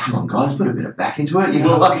thinking, come on, guys, put a bit of back into it. You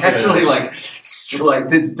know, like actually, like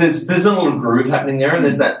there's a little groove happening there, and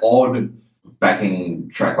there's that odd backing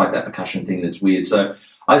track, like that percussion thing that's weird. So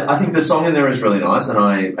I think the song in there is really nice,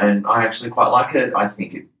 and I actually quite like it. I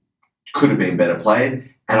think it could have been better played,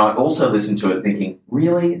 and I also listened to it thinking,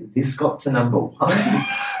 really, this got to number one?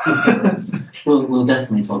 We'll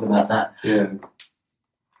definitely talk about that. Yeah.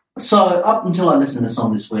 So up until I listened to the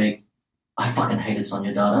song this week, I fucking hated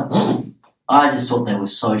Sonia Data. I just thought they were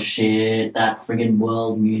so shit, that friggin'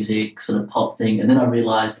 world music sort of pop thing. And then I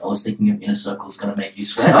realised I was thinking of Inner Circle's Gonna Make You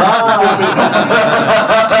Sweat.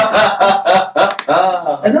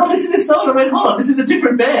 And then I listened to this song and I went, hold on, this is a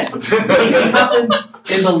different band. It's happened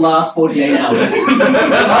in the last 48 hours. I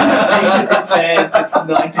haven't hated this band since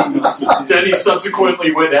 1992. Danny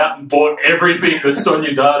subsequently went out and bought everything that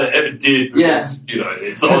Sonia Data ever did because,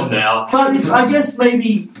 it's on now. But I guess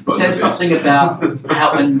maybe says something about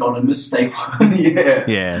how anonymous they were.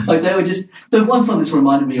 Yeah. Like they were just, the one song that's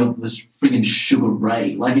reminded me of was friggin' Sugar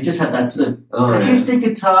Ray. Like it just had that sort of acoustic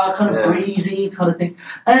guitar, kind of breezy kind of thing.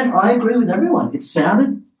 And I agree with everyone. It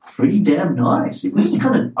sounded pretty damn nice. It was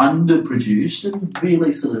kind of underproduced and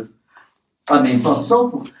really sort of, I mean, it's not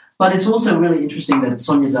soulful. But it's also really interesting that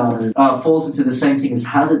Sonia Data falls into the same thing as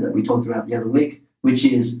Hazard that we talked about the other week, which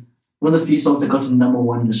is one of the few songs that got to number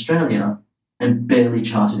one in Australia and barely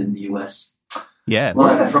charted in the US. Yeah.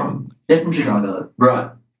 Where are they from? They're from Chicago.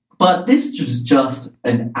 Right. But this was just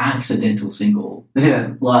an accidental single.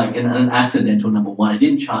 Yeah. Like an accidental number one. It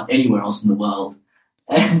didn't chart anywhere else in the world.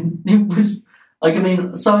 And it was, like, I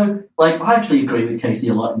mean, so, like, I actually agree with Casey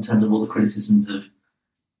a lot in terms of all the criticisms of,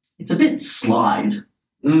 it's a bit slide.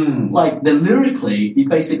 Like, lyrically, he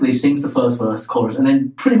basically sings the first verse, chorus, and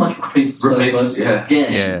then pretty much repeats the first verse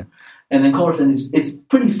again. Yeah. And then chorus, and it's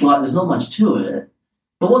pretty slight. There's not much to it.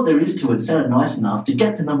 But what there is to it sounded nice enough to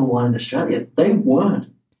get to number one in Australia. They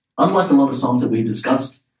weren't. Unlike a lot of songs that we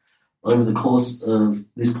discussed over the course of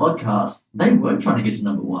this podcast, they weren't trying to get to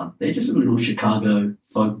number one. They're just a little Chicago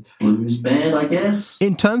folk blues band, I guess.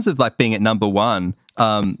 In terms of like being at number one,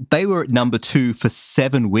 they were at number two for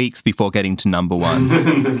 7 weeks before getting to number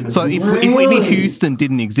one. So if Whitney Houston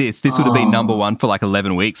didn't exist, this would have been number one for like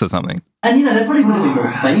 11 weeks or something. And, you know, they probably would have been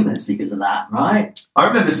more famous because of that, right? I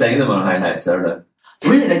remember seeing them on Hey Hey Saturday.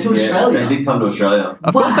 Really? They toured Australia? They did come to Australia.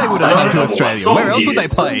 Of course they would have come to Australia. Where else would they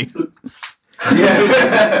play?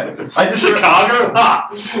 Yeah. I just Chicago?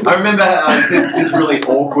 I remember this really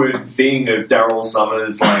awkward thing of Daryl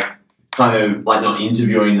Summers, like, kind of, like, not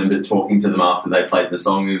interviewing them, but talking to them after they played the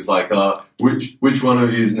song. It was like, which one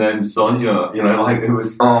of you's name's Sonia? You know, like, it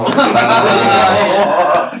was, Daryl.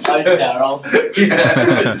 Yeah,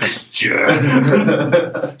 who's this jerk?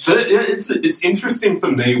 But it's interesting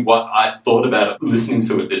for me what I thought about it, listening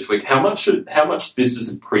to it this week. How much this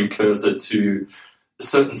is a precursor to a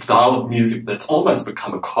certain style of music that's almost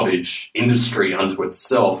become a cottage industry unto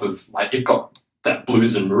itself. Of like, you've got that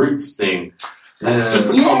blues and roots thing that's just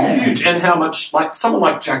become huge, and how much like someone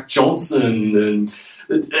like Jack Johnson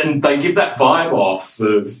and they give that vibe off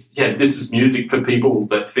of this is music for people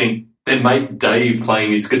that think their mate Dave playing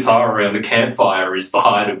his guitar around the campfire is the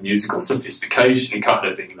height of musical sophistication kind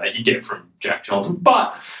of thing that you get from Jack Johnson.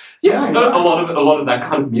 But a lot of that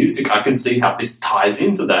kind of music, I can see how this ties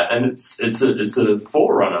into that, and it's a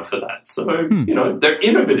forerunner for that. So you know, they're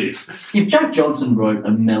innovative. If Jack Johnson wrote a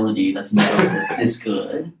melody that's this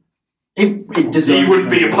good, it deserves. He wouldn't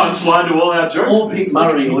be a punchline to all our jokes. Or Pete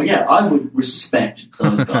Murray, I would respect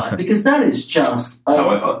those guys because that is just.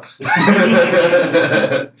 However,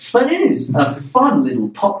 but it is a fun little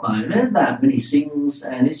pop moment that when he sings,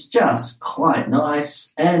 and it's just quite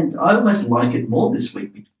nice. And I almost like it more this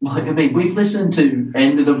week. Like, I mean, we've listened to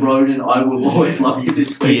 "End of the Road" and "I Will Always Love You"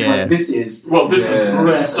 this week. Yeah. Like, this is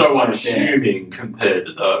so unassuming compared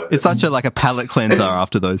to those. It's such a palate cleanser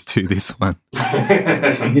after those two. This one,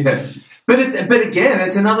 yeah. But again,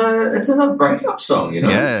 it's another breakup song, you know.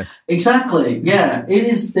 yeah, exactly. Yeah, it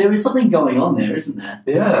is. There is something going on there, isn't there?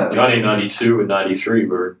 Yeah. 1992 and 93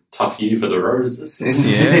 were a tough year for the Roses.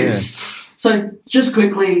 yeah. So, just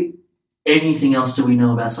quickly, anything else do we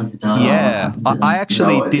know about Sonia Data? yeah. I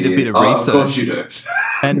actually did a bit of research. Of course you do.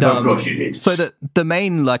 And Of course you did. So the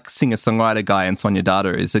main like singer-songwriter guy in Sonia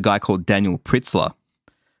Dada is a guy called Daniel Pritzler.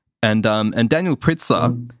 And Daniel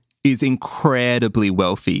Pritzler is incredibly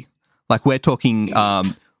wealthy. Like we're talking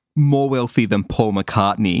more wealthy than Paul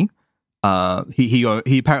McCartney. He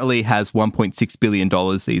apparently has $1.6 billion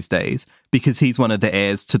these days because he's one of the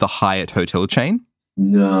heirs to the Hyatt hotel chain.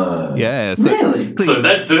 No. Yeah. So, Really? So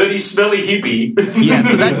that dirty, smelly hippie. Yeah,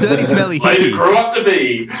 so that dirty, smelly Later hippie grew up to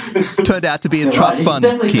be. turned out to be a Yeah, trust right. fund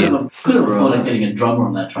He definitely kid. could have afforded getting a drummer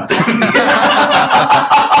on that track.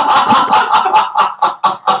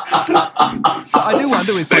 So I do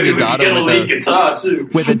wonder with Maybe Sonia we could Dada get a lead guitar too.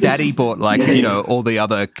 whether Daddy bought like, Yeah. you know, all the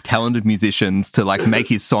other talented musicians to like make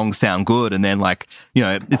his song sound good, and then like, you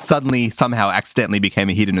know, it suddenly somehow accidentally became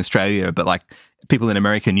a hit in Australia, but like people in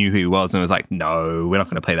America knew who he was and was like, no, we're not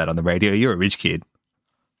going to play that on the radio. You're a rich kid.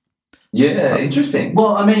 Yeah, interesting.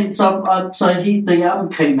 Well, I mean, the album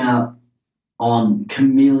came out on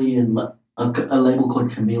Chameleon, a label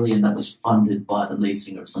called Chameleon that was funded by the lead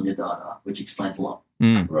singer of Sonia Dada, which explains a lot.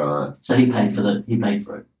 Right. So he paid for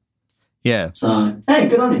it. Yeah. So hey,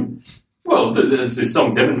 good on him. Well, as this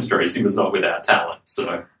song demonstrates, he was not without talent.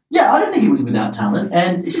 So Yeah, I don't think he was without talent.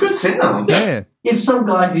 And It's a good singer. Yeah. if some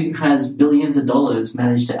guy who has billions of dollars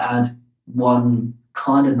managed to add one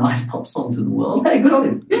kind of nice pop song to the world, hey, good on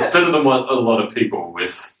him. it's better than what a lot of people with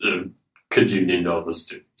 $1 dollars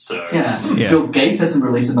do. So Yeah. Yeah. Bill Gates hasn't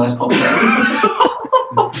released a nice pop song.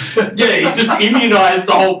 yeah, he just immunised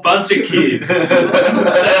a whole bunch of kids.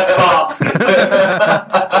 That bastard.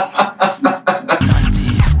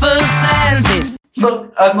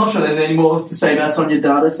 Look, I'm not sure there's any more to say about Sonia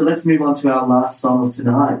Dada, so let's move on to our last song of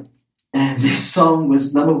tonight. And this song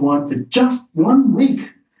was number one for just 1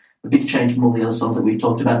 week. A big change from all the other songs that we've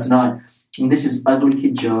talked about tonight. And this is Ugly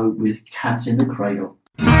Kid Joe with Cats in the Cradle.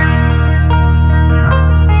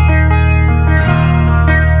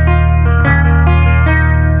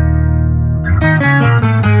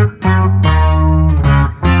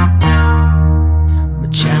 My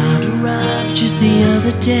child arrived just the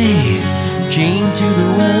other day. Came to the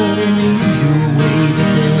world in the usual way, but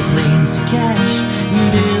there were planes to catch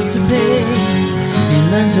and bills to pay. He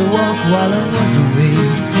learned to walk while I was away.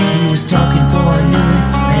 He was talking before I knew it,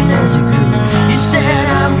 and as he grew, he said,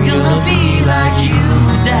 I'm gonna be like you,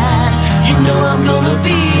 Dad. You know I'm gonna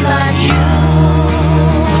be like you.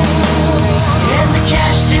 And the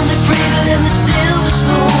cat's in the cradle and the silver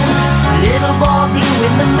spoon. Little boy blue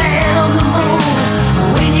and the man on the moon.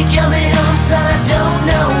 When you're coming home, son, I don't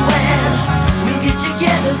know when. We'll get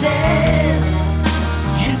together then.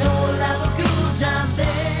 You know we'll have a good time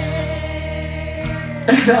then.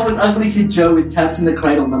 That was Ugly Kid Joe with Cats in the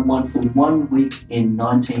Cradle, number one for 1 week in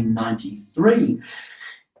 1993.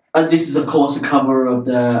 This is, of course, a cover of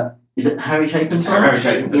the... Is it Harry Chapin It's song? Harry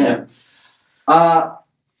Chapin. Yeah.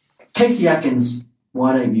 Casey Atkins,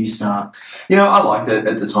 why don't you start? You know, I liked it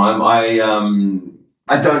at the time.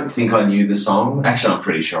 I don't think I knew the song. Actually, I'm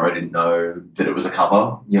pretty sure I didn't know that it was a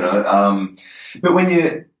cover, you know. But when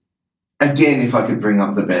you... Again, if I could bring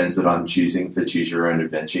up the bands that I'm choosing for Choose Your Own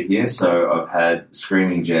Adventure here. So I've had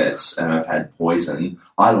Screaming Jets and I've had Poison.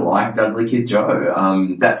 I liked Ugly Kid Joe.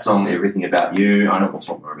 That song, Everything About You, I know we'll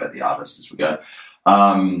talk more about the artist as we go.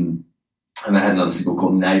 And I had another single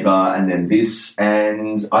called Neighbour and then this.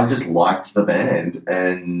 And I just liked the band.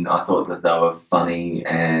 And I thought that they were funny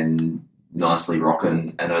and nicely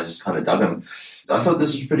rocking. And I just kind of dug them. I thought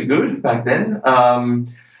this was pretty good back then.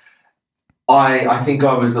 I think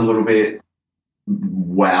I was a little bit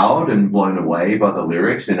wowed and blown away by the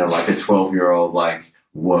lyrics in like a 12-year-old, like,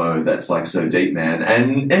 whoa, that's like so deep, man.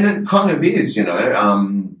 And it kind of is, you know.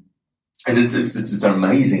 And it's an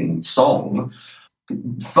amazing song.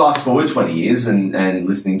 Fast forward 20 years and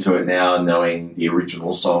listening to it now, knowing the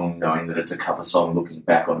original song, knowing that it's a cover song, looking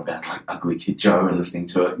back on about like Ugly Kid Joe and listening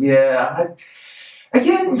to it,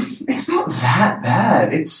 again, it's not that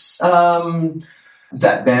bad. It's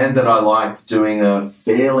that band that I liked doing a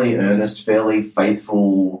fairly earnest, fairly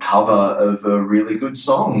faithful cover of a really good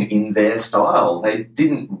song in their style. They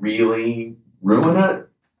didn't really ruin it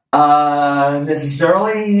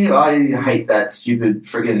necessarily. I hate that stupid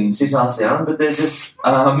friggin' sitar sound, but they're just...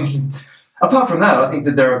 apart from that, I think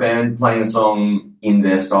that they're a band playing a song in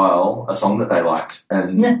their style, a song that they liked.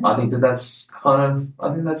 And Yeah. I think that's kind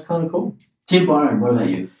of cool. Tim Byron, what about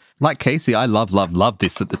you? Like Casey, I loved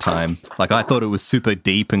this at the time. Like, I thought it was super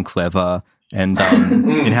deep and clever and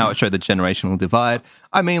in how it showed the generational divide.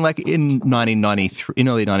 I mean, like, in early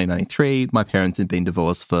 1993, my parents had been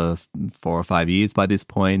divorced for 4 or 5 years by this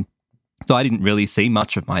point. So I didn't really see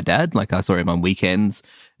much of my dad. Like, I saw him on weekends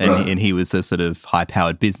and, Right. and he was a sort of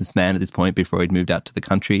high-powered businessman at this point before he'd moved out to the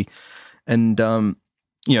country. And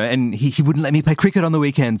and he wouldn't let me play cricket on the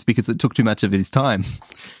weekends because it took too much of his time.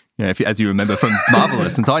 As you remember from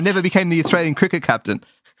Marvelous. And so I never became the Australian cricket captain.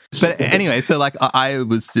 But anyway, so like I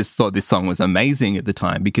was just thought this song was amazing at the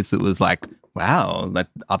time because it was like, wow, that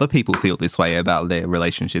other people feel this way about their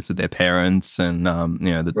relationships with their parents and,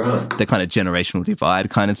 the kind of generational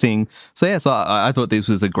divide kind of thing. So yeah, so I thought this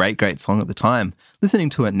was a great, great song at the time. Listening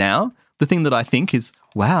to it now, the thing that I think is,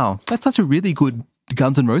 wow, that's such a really good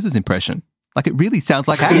Guns N' Roses impression. Like it really sounds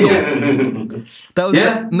like Axl.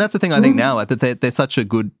 And that's the thing I think now, like that they're such a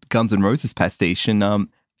good Guns N' Roses pastiche. And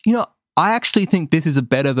I actually think this is a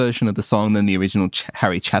better version of the song than the original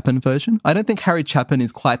Harry Chapin version. I don't think Harry Chapin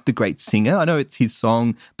is quite the great singer. I know it's his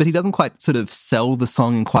song, but he doesn't quite sort of sell the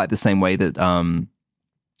song in quite the same way that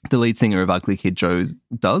the lead singer of Ugly Kid Joe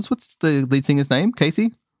does. What's the lead singer's name,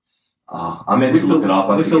 Casey? I meant to look it up.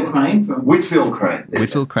 Whitfield Crane? Whitfield Crane.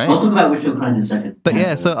 Whitfield Crane. I'll talk about Whitfield Crane in a second. But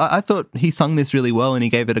yeah, so I thought he sung this really well and he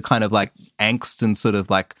gave it a kind of like angst and sort of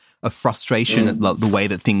like a frustration at the way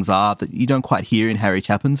that things are that you don't quite hear in Harry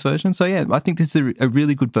Chapin's version. So yeah, I think this is a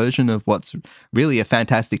really good version of what's really a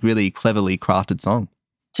fantastic, really cleverly crafted song.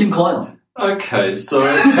 Tim Coyle. Okay, so...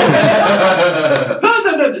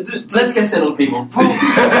 Let's get settled, people.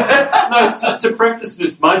 To preface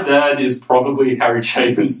this, my dad is probably Harry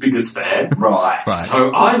Chapin's biggest fan. Right.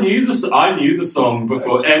 So I knew the song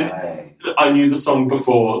before, and I knew the song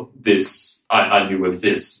before this. I knew of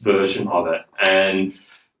this version of it, and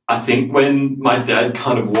I think when my dad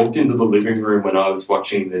kind of walked into the living room when I was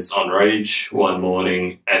watching this on Rage one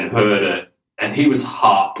morning and heard it, and he was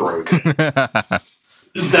heartbroken.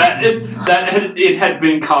 It had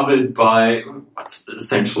been covered by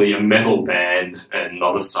essentially a metal band and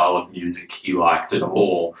not a style of music he liked at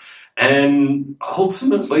all. And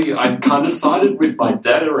ultimately, I kind of sided with my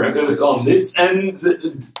dad on this, and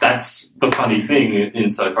that's the funny thing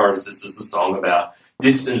insofar as this is a song about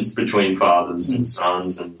distance between fathers and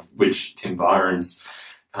sons, and which Tim Byron's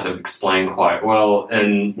kind of explained quite well.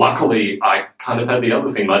 And luckily, I kind of had the other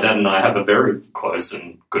thing. My dad and I have a very close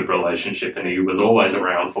and good relationship, and he was always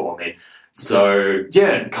around for me. So,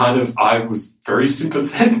 yeah, kind of I was very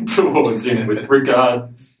sympathetic towards him with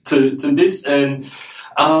regards to this. And,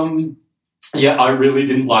 I really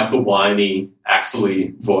didn't like the whiny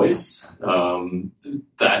Axl voice.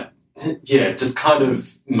 Just kind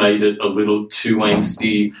of made it a little too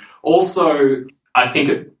angsty. Also, I think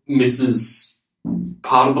it misses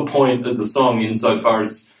part of the point of the song insofar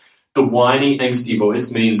as the whiny, angsty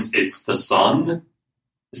voice means it's the son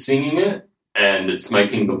singing it, and it's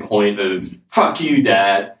making the point of, fuck you,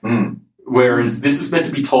 Dad. Whereas this is meant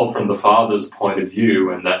to be told from the father's point of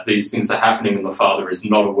view, and that these things are happening and the father is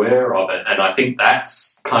not aware of it. And I think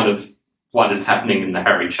that's kind of what is happening in the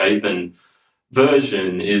Harry Chapin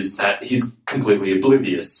version, is that he's completely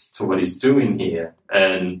oblivious to what he's doing here.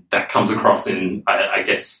 And that comes across in, I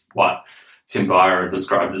guess, what Tim Byron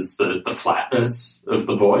described as the flatness of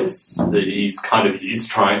the voice. He's playing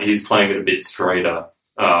it a bit straighter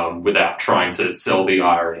without trying to sell the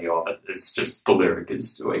irony of it. It's just the lyric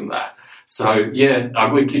is doing that. So, yeah,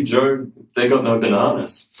 Ugly Kid Joe, they got no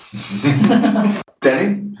bananas.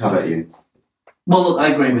 Danny, how about you? Well, look, I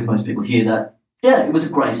agree with most people here that, yeah, it was a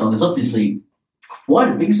great song. It's obviously quite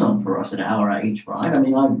a big song for us at our age, right? I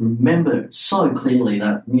mean, I remember so clearly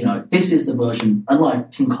that, this is the version,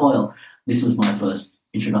 unlike Tim Coyle, this was my first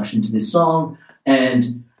introduction to this song.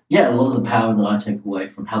 And, yeah, a lot of the power that I take away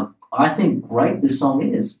from how I think great this song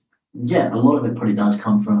is. Yeah, a lot of it probably does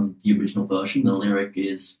come from the original version. The lyric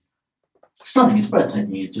is stunning. It's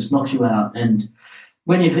breathtaking. It just knocks you out. And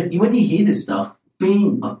when you hear this stuff,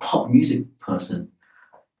 being a pop music person,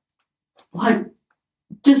 like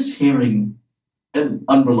just hearing an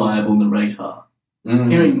unreliable narrator,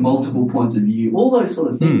 hearing multiple points of view, all those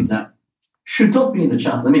sort of things that should not be in the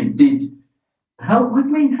chart. I mean,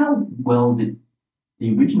 how well did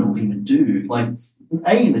the original even do? Like,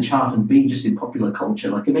 A, in the charts, and B, just in popular culture.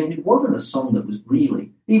 Like, I mean, it wasn't a song that was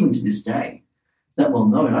really, even to this day, that well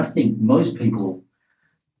known. I think most people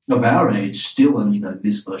of our age still only know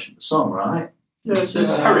this version of the song, right? Yeah, it's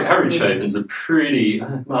just Harry Chapin's a pretty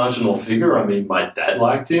marginal figure. I mean, my dad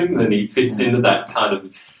liked him, and he fits into that kind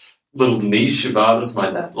of little niche of artists my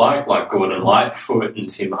dad liked, like Gordon Lightfoot and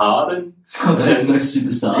Tim Hardin. There's no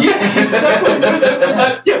superstars. Yeah, exactly.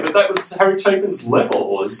 but that was Harry Chapin's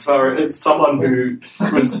level as far as someone who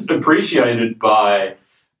was appreciated by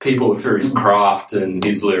people for his craft and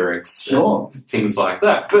his lyrics, and things like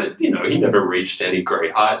that. But, he never reached any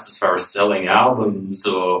great heights as far as selling albums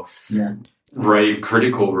or... Yeah. rave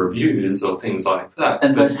critical reviews or things like that.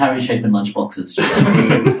 And But- those Harry Chapin lunchboxes.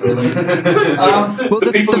 Well, The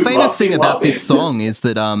the, people the who famous love thing it, about love this it. song is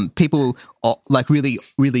that people like really,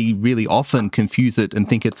 really, really often confuse it and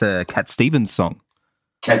think it's a Cat Stevens song.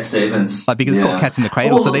 Cat Stevens. Like because it's called Cats in the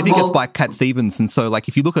Cradle, so they think it's Well- by Cat Stevens. And so, like,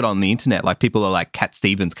 if you look it on the internet, like people are like Cat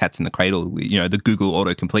Stevens, Cats in the Cradle. You know, the Google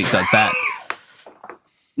autocomplete does that.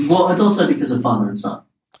 Well, it's also because of Father and Son,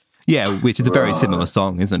 Yeah, which is a very Right. similar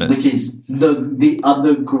song, isn't it? which is the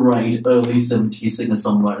other great early 70s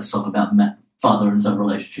singer-songwriter song about father and son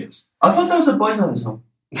relationships. I thought that was a Boyzone song.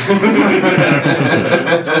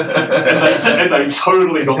 and they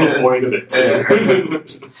totally got the point of it too.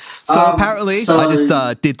 So apparently, so- I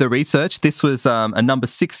just did the research. This was a number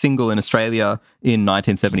 6 single in Australia in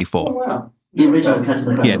 1974. Wow. The original Cats in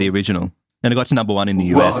the Cradle. Yeah, the original. And it got to number 1 in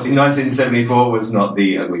the Well, US. in 1974 was not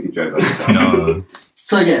the Ugly Kid Joe version. No.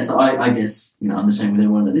 So yes, I guess, I'm the same with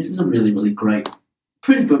everyone that this is a really, really great,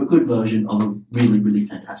 pretty good version of a really, really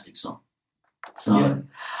fantastic song. So, Yeah.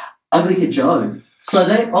 Ugly Kid Joe. So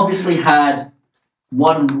they obviously had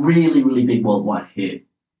one really, really big worldwide hit,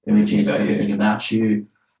 which is About You. Everything About You.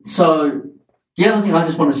 So the other thing I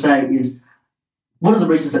just want to say is one of the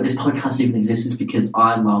reasons that this podcast even exists is because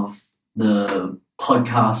I love the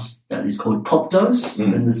podcast that is called Pop Dose.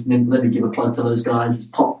 Mm. And let me give a plug for those guys. It's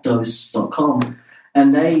popdose.com.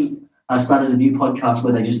 And they started a new podcast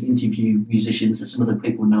where they just interview musicians that some of the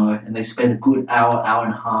people know, and they spend a good hour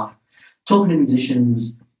and a half talking to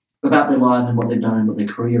musicians about their lives and what they've done and what their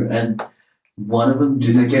career. And one of them,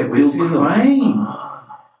 Do they get Will with you? Crane.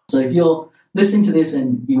 So if you're listening to this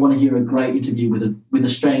and you want to hear a great interview with a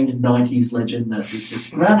strange 90s legend that is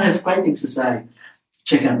just around and has great things to say,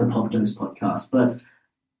 check out the Pop Dose podcast. But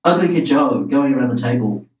Ugly Kid Joe, going around the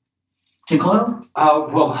table. Tim Coyle?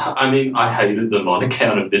 Well, I mean, I hated them on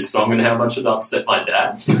account of this song and how much it upset my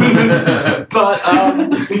dad. But How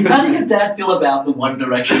did your dad feel about the One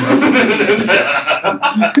Direction?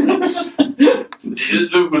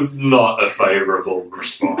 it was not a favourable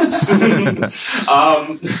response.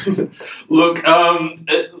 Look,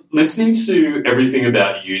 listening to Everything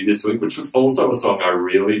About You this week, which was also a song I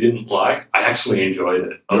really didn't like, I actually enjoyed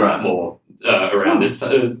it a lot more around this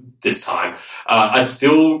time. I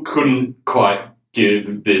still couldn't quite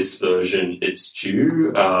give this version its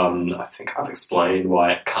due. I think I've explained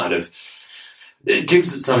why it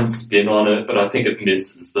gives its own spin on it, but I think it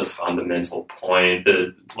misses the fundamental point.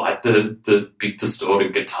 The big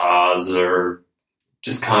distorted guitars are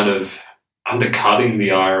just kind of undercutting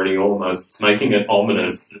the irony almost. It's making it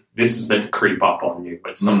ominous. This is meant to creep up on you.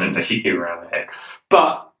 It's not meant to hit you around the head.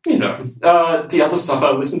 But, the other stuff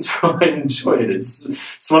I listened to, I enjoyed.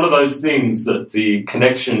 It's one of those things that the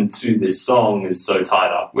connection to this song is so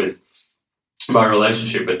tied up with my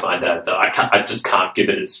relationship with my dad that I just can't give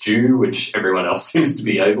it its due, which everyone else seems to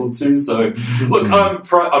be able to. So, look, I'm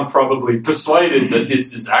probably persuaded that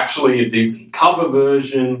this is actually a decent cover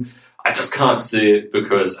version. I just can't see it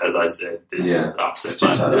because, as I said, this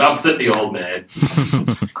upset the old man.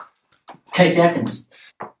 Casey Atkins.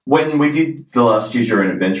 When we did the last Choose Your Own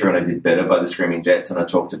Adventure and I did Better by the Screaming Jets, and I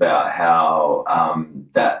talked about how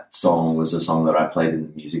that song was a song that I played in the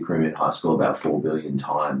music room in high school about 4 billion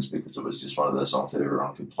times because it was just one of those songs that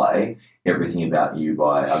everyone could play. Everything About You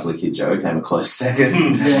by Ugly Kid Joe came a close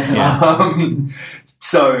second.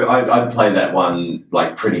 So I played that one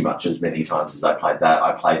like pretty much as many times as I played that.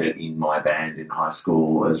 I played it in my band in high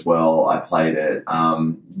school as well. I played it,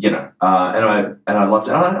 and I loved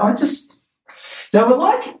it. I just... They were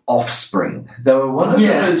like Offspring. They were one of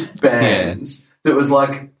those bands that was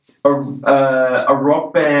like a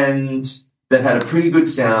rock band that had a pretty good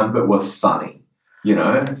sound but were funny,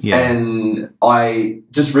 Yeah. And I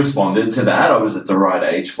just responded to that. I was at the right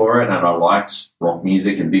age for it, and I liked rock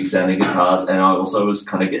music and big sounding guitars, and I also was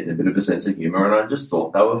kind of getting a bit of a sense of humor, and I just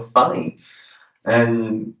thought they were funny.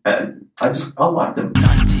 And I liked them.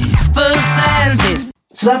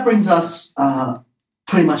 So that brings us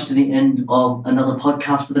pretty much to the end of another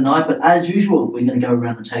podcast for the night. But as usual, we're going to go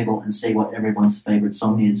around the table and see what everyone's favourite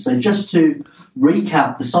song is. So just to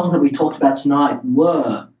recap, the songs that we talked about tonight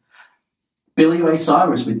were Billy Ray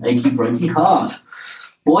Cyrus with Achy Breaky Heart,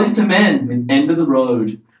 Boyz II Men with End of the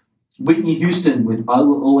Road, Whitney Houston with I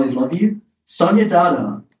Will Always Love You, Sonia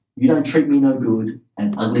Dada, You Don't Treat Me No Good,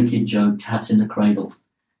 and Ugly Kid Joe, Cats in the Cradle.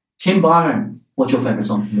 Tim Byron, what's your favourite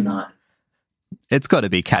song from the night? It's got to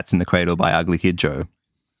be Cats in the Cradle by Ugly Kid Joe.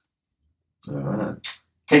 All right.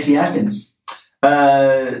 Casey Atkins.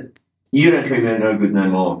 You Don't Treat Me No Good No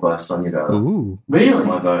More by Sonia Dada. Ooh. Really? Gets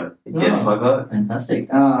my vote. It gets my vote. Fantastic.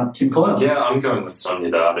 Tim Coyle. Yeah, I'm going with Sonia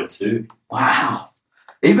Dada too. Wow.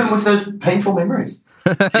 Even with those painful memories.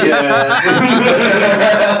 Yeah.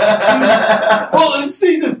 Well, it's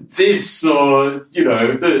either this or, you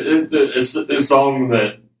know, a song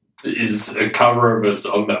that is a cover of a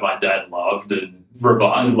song that my dad loved and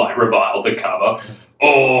revile the cover,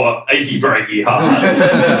 or Achy Breaky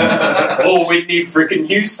Heart, or Whitney frickin'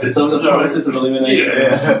 Houston. So the process of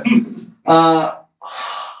elimination. Yeah.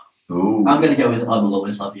 Ooh. I'm going to go with I Will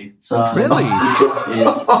Always Love You. So Really?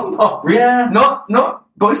 Yes. Yeah. Not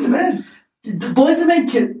Boyz II Men. The Boyz II Men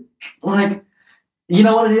can, like, you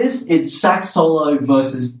know what it is? It's sax solo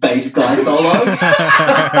versus bass guy solo. How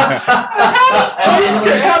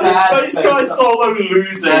does bass guy solo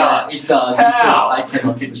lose out? It does. How? I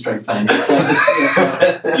cannot keep a straight face.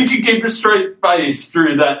 You can keep a straight bass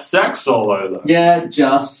through that sax solo, though. Yeah,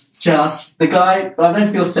 just the guy. I don't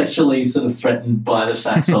feel sexually sort of threatened by the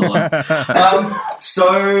sax solo.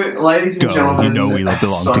 So, ladies and Go, gentlemen, you know we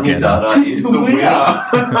belong Sonia together. Dada is the winner.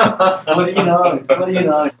 What do you know? What do you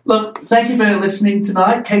know? Look, thank you for listening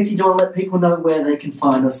tonight. Casey, do you want to let people know where they can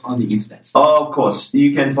find us on the internet? Oh, of course.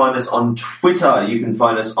 You can find us on Twitter. You can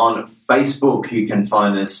find us on Facebook. You can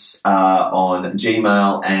find us on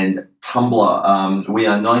Gmail and Tumblr. We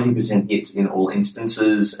are 90% hits in all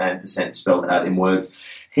instances and percent spelled out in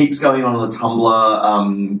words. Heaps going on the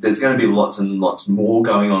Tumblr. There's going to be lots and lots more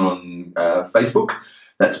going on Facebook.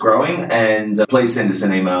 That's growing. And please send us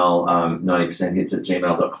an email,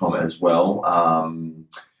 90percenthits@gmail.com as well.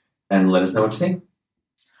 And let us know what you think.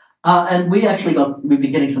 And we've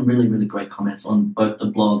been getting some really, really great comments on both the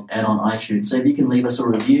blog and on iTunes. So if you can leave us a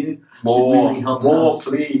review, it really helps us.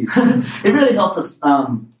 Please. It really helps us,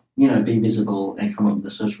 be visible and come up with the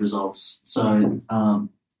search results. So,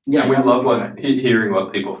 yeah, we love hearing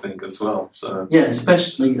what people think as well. So yeah,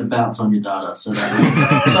 especially about Sonia Dada. So,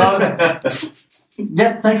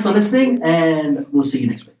 yeah, thanks for listening, and we'll see you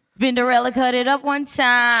next week. Vinderella cut it up one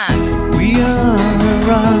time. We are a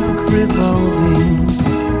rock revolving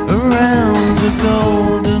around the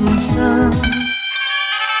golden sun.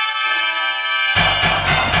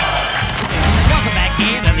 Welcome back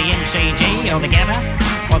here to the MCG or the Gamma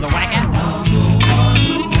or the Whacker.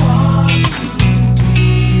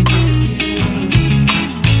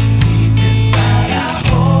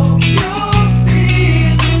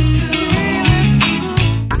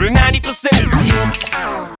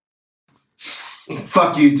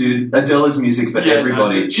 Fuck you, dude. Adele's music for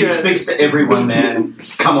everybody. She speaks to everyone, man.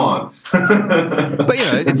 Come on. But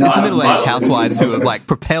it's the middle-aged housewives who have like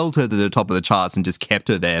propelled her to the top of the charts and just kept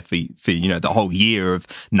her there for the whole year of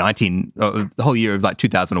the whole year of like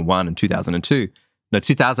 2001 and 2002. No,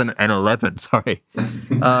 2011. Sorry.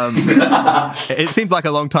 It seemed like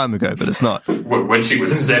a long time ago, but it's not. When she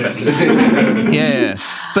was 7. Yeah,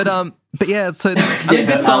 but yeah. So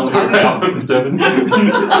this song Album 7. Man,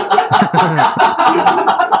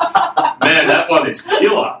 that one is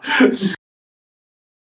killer.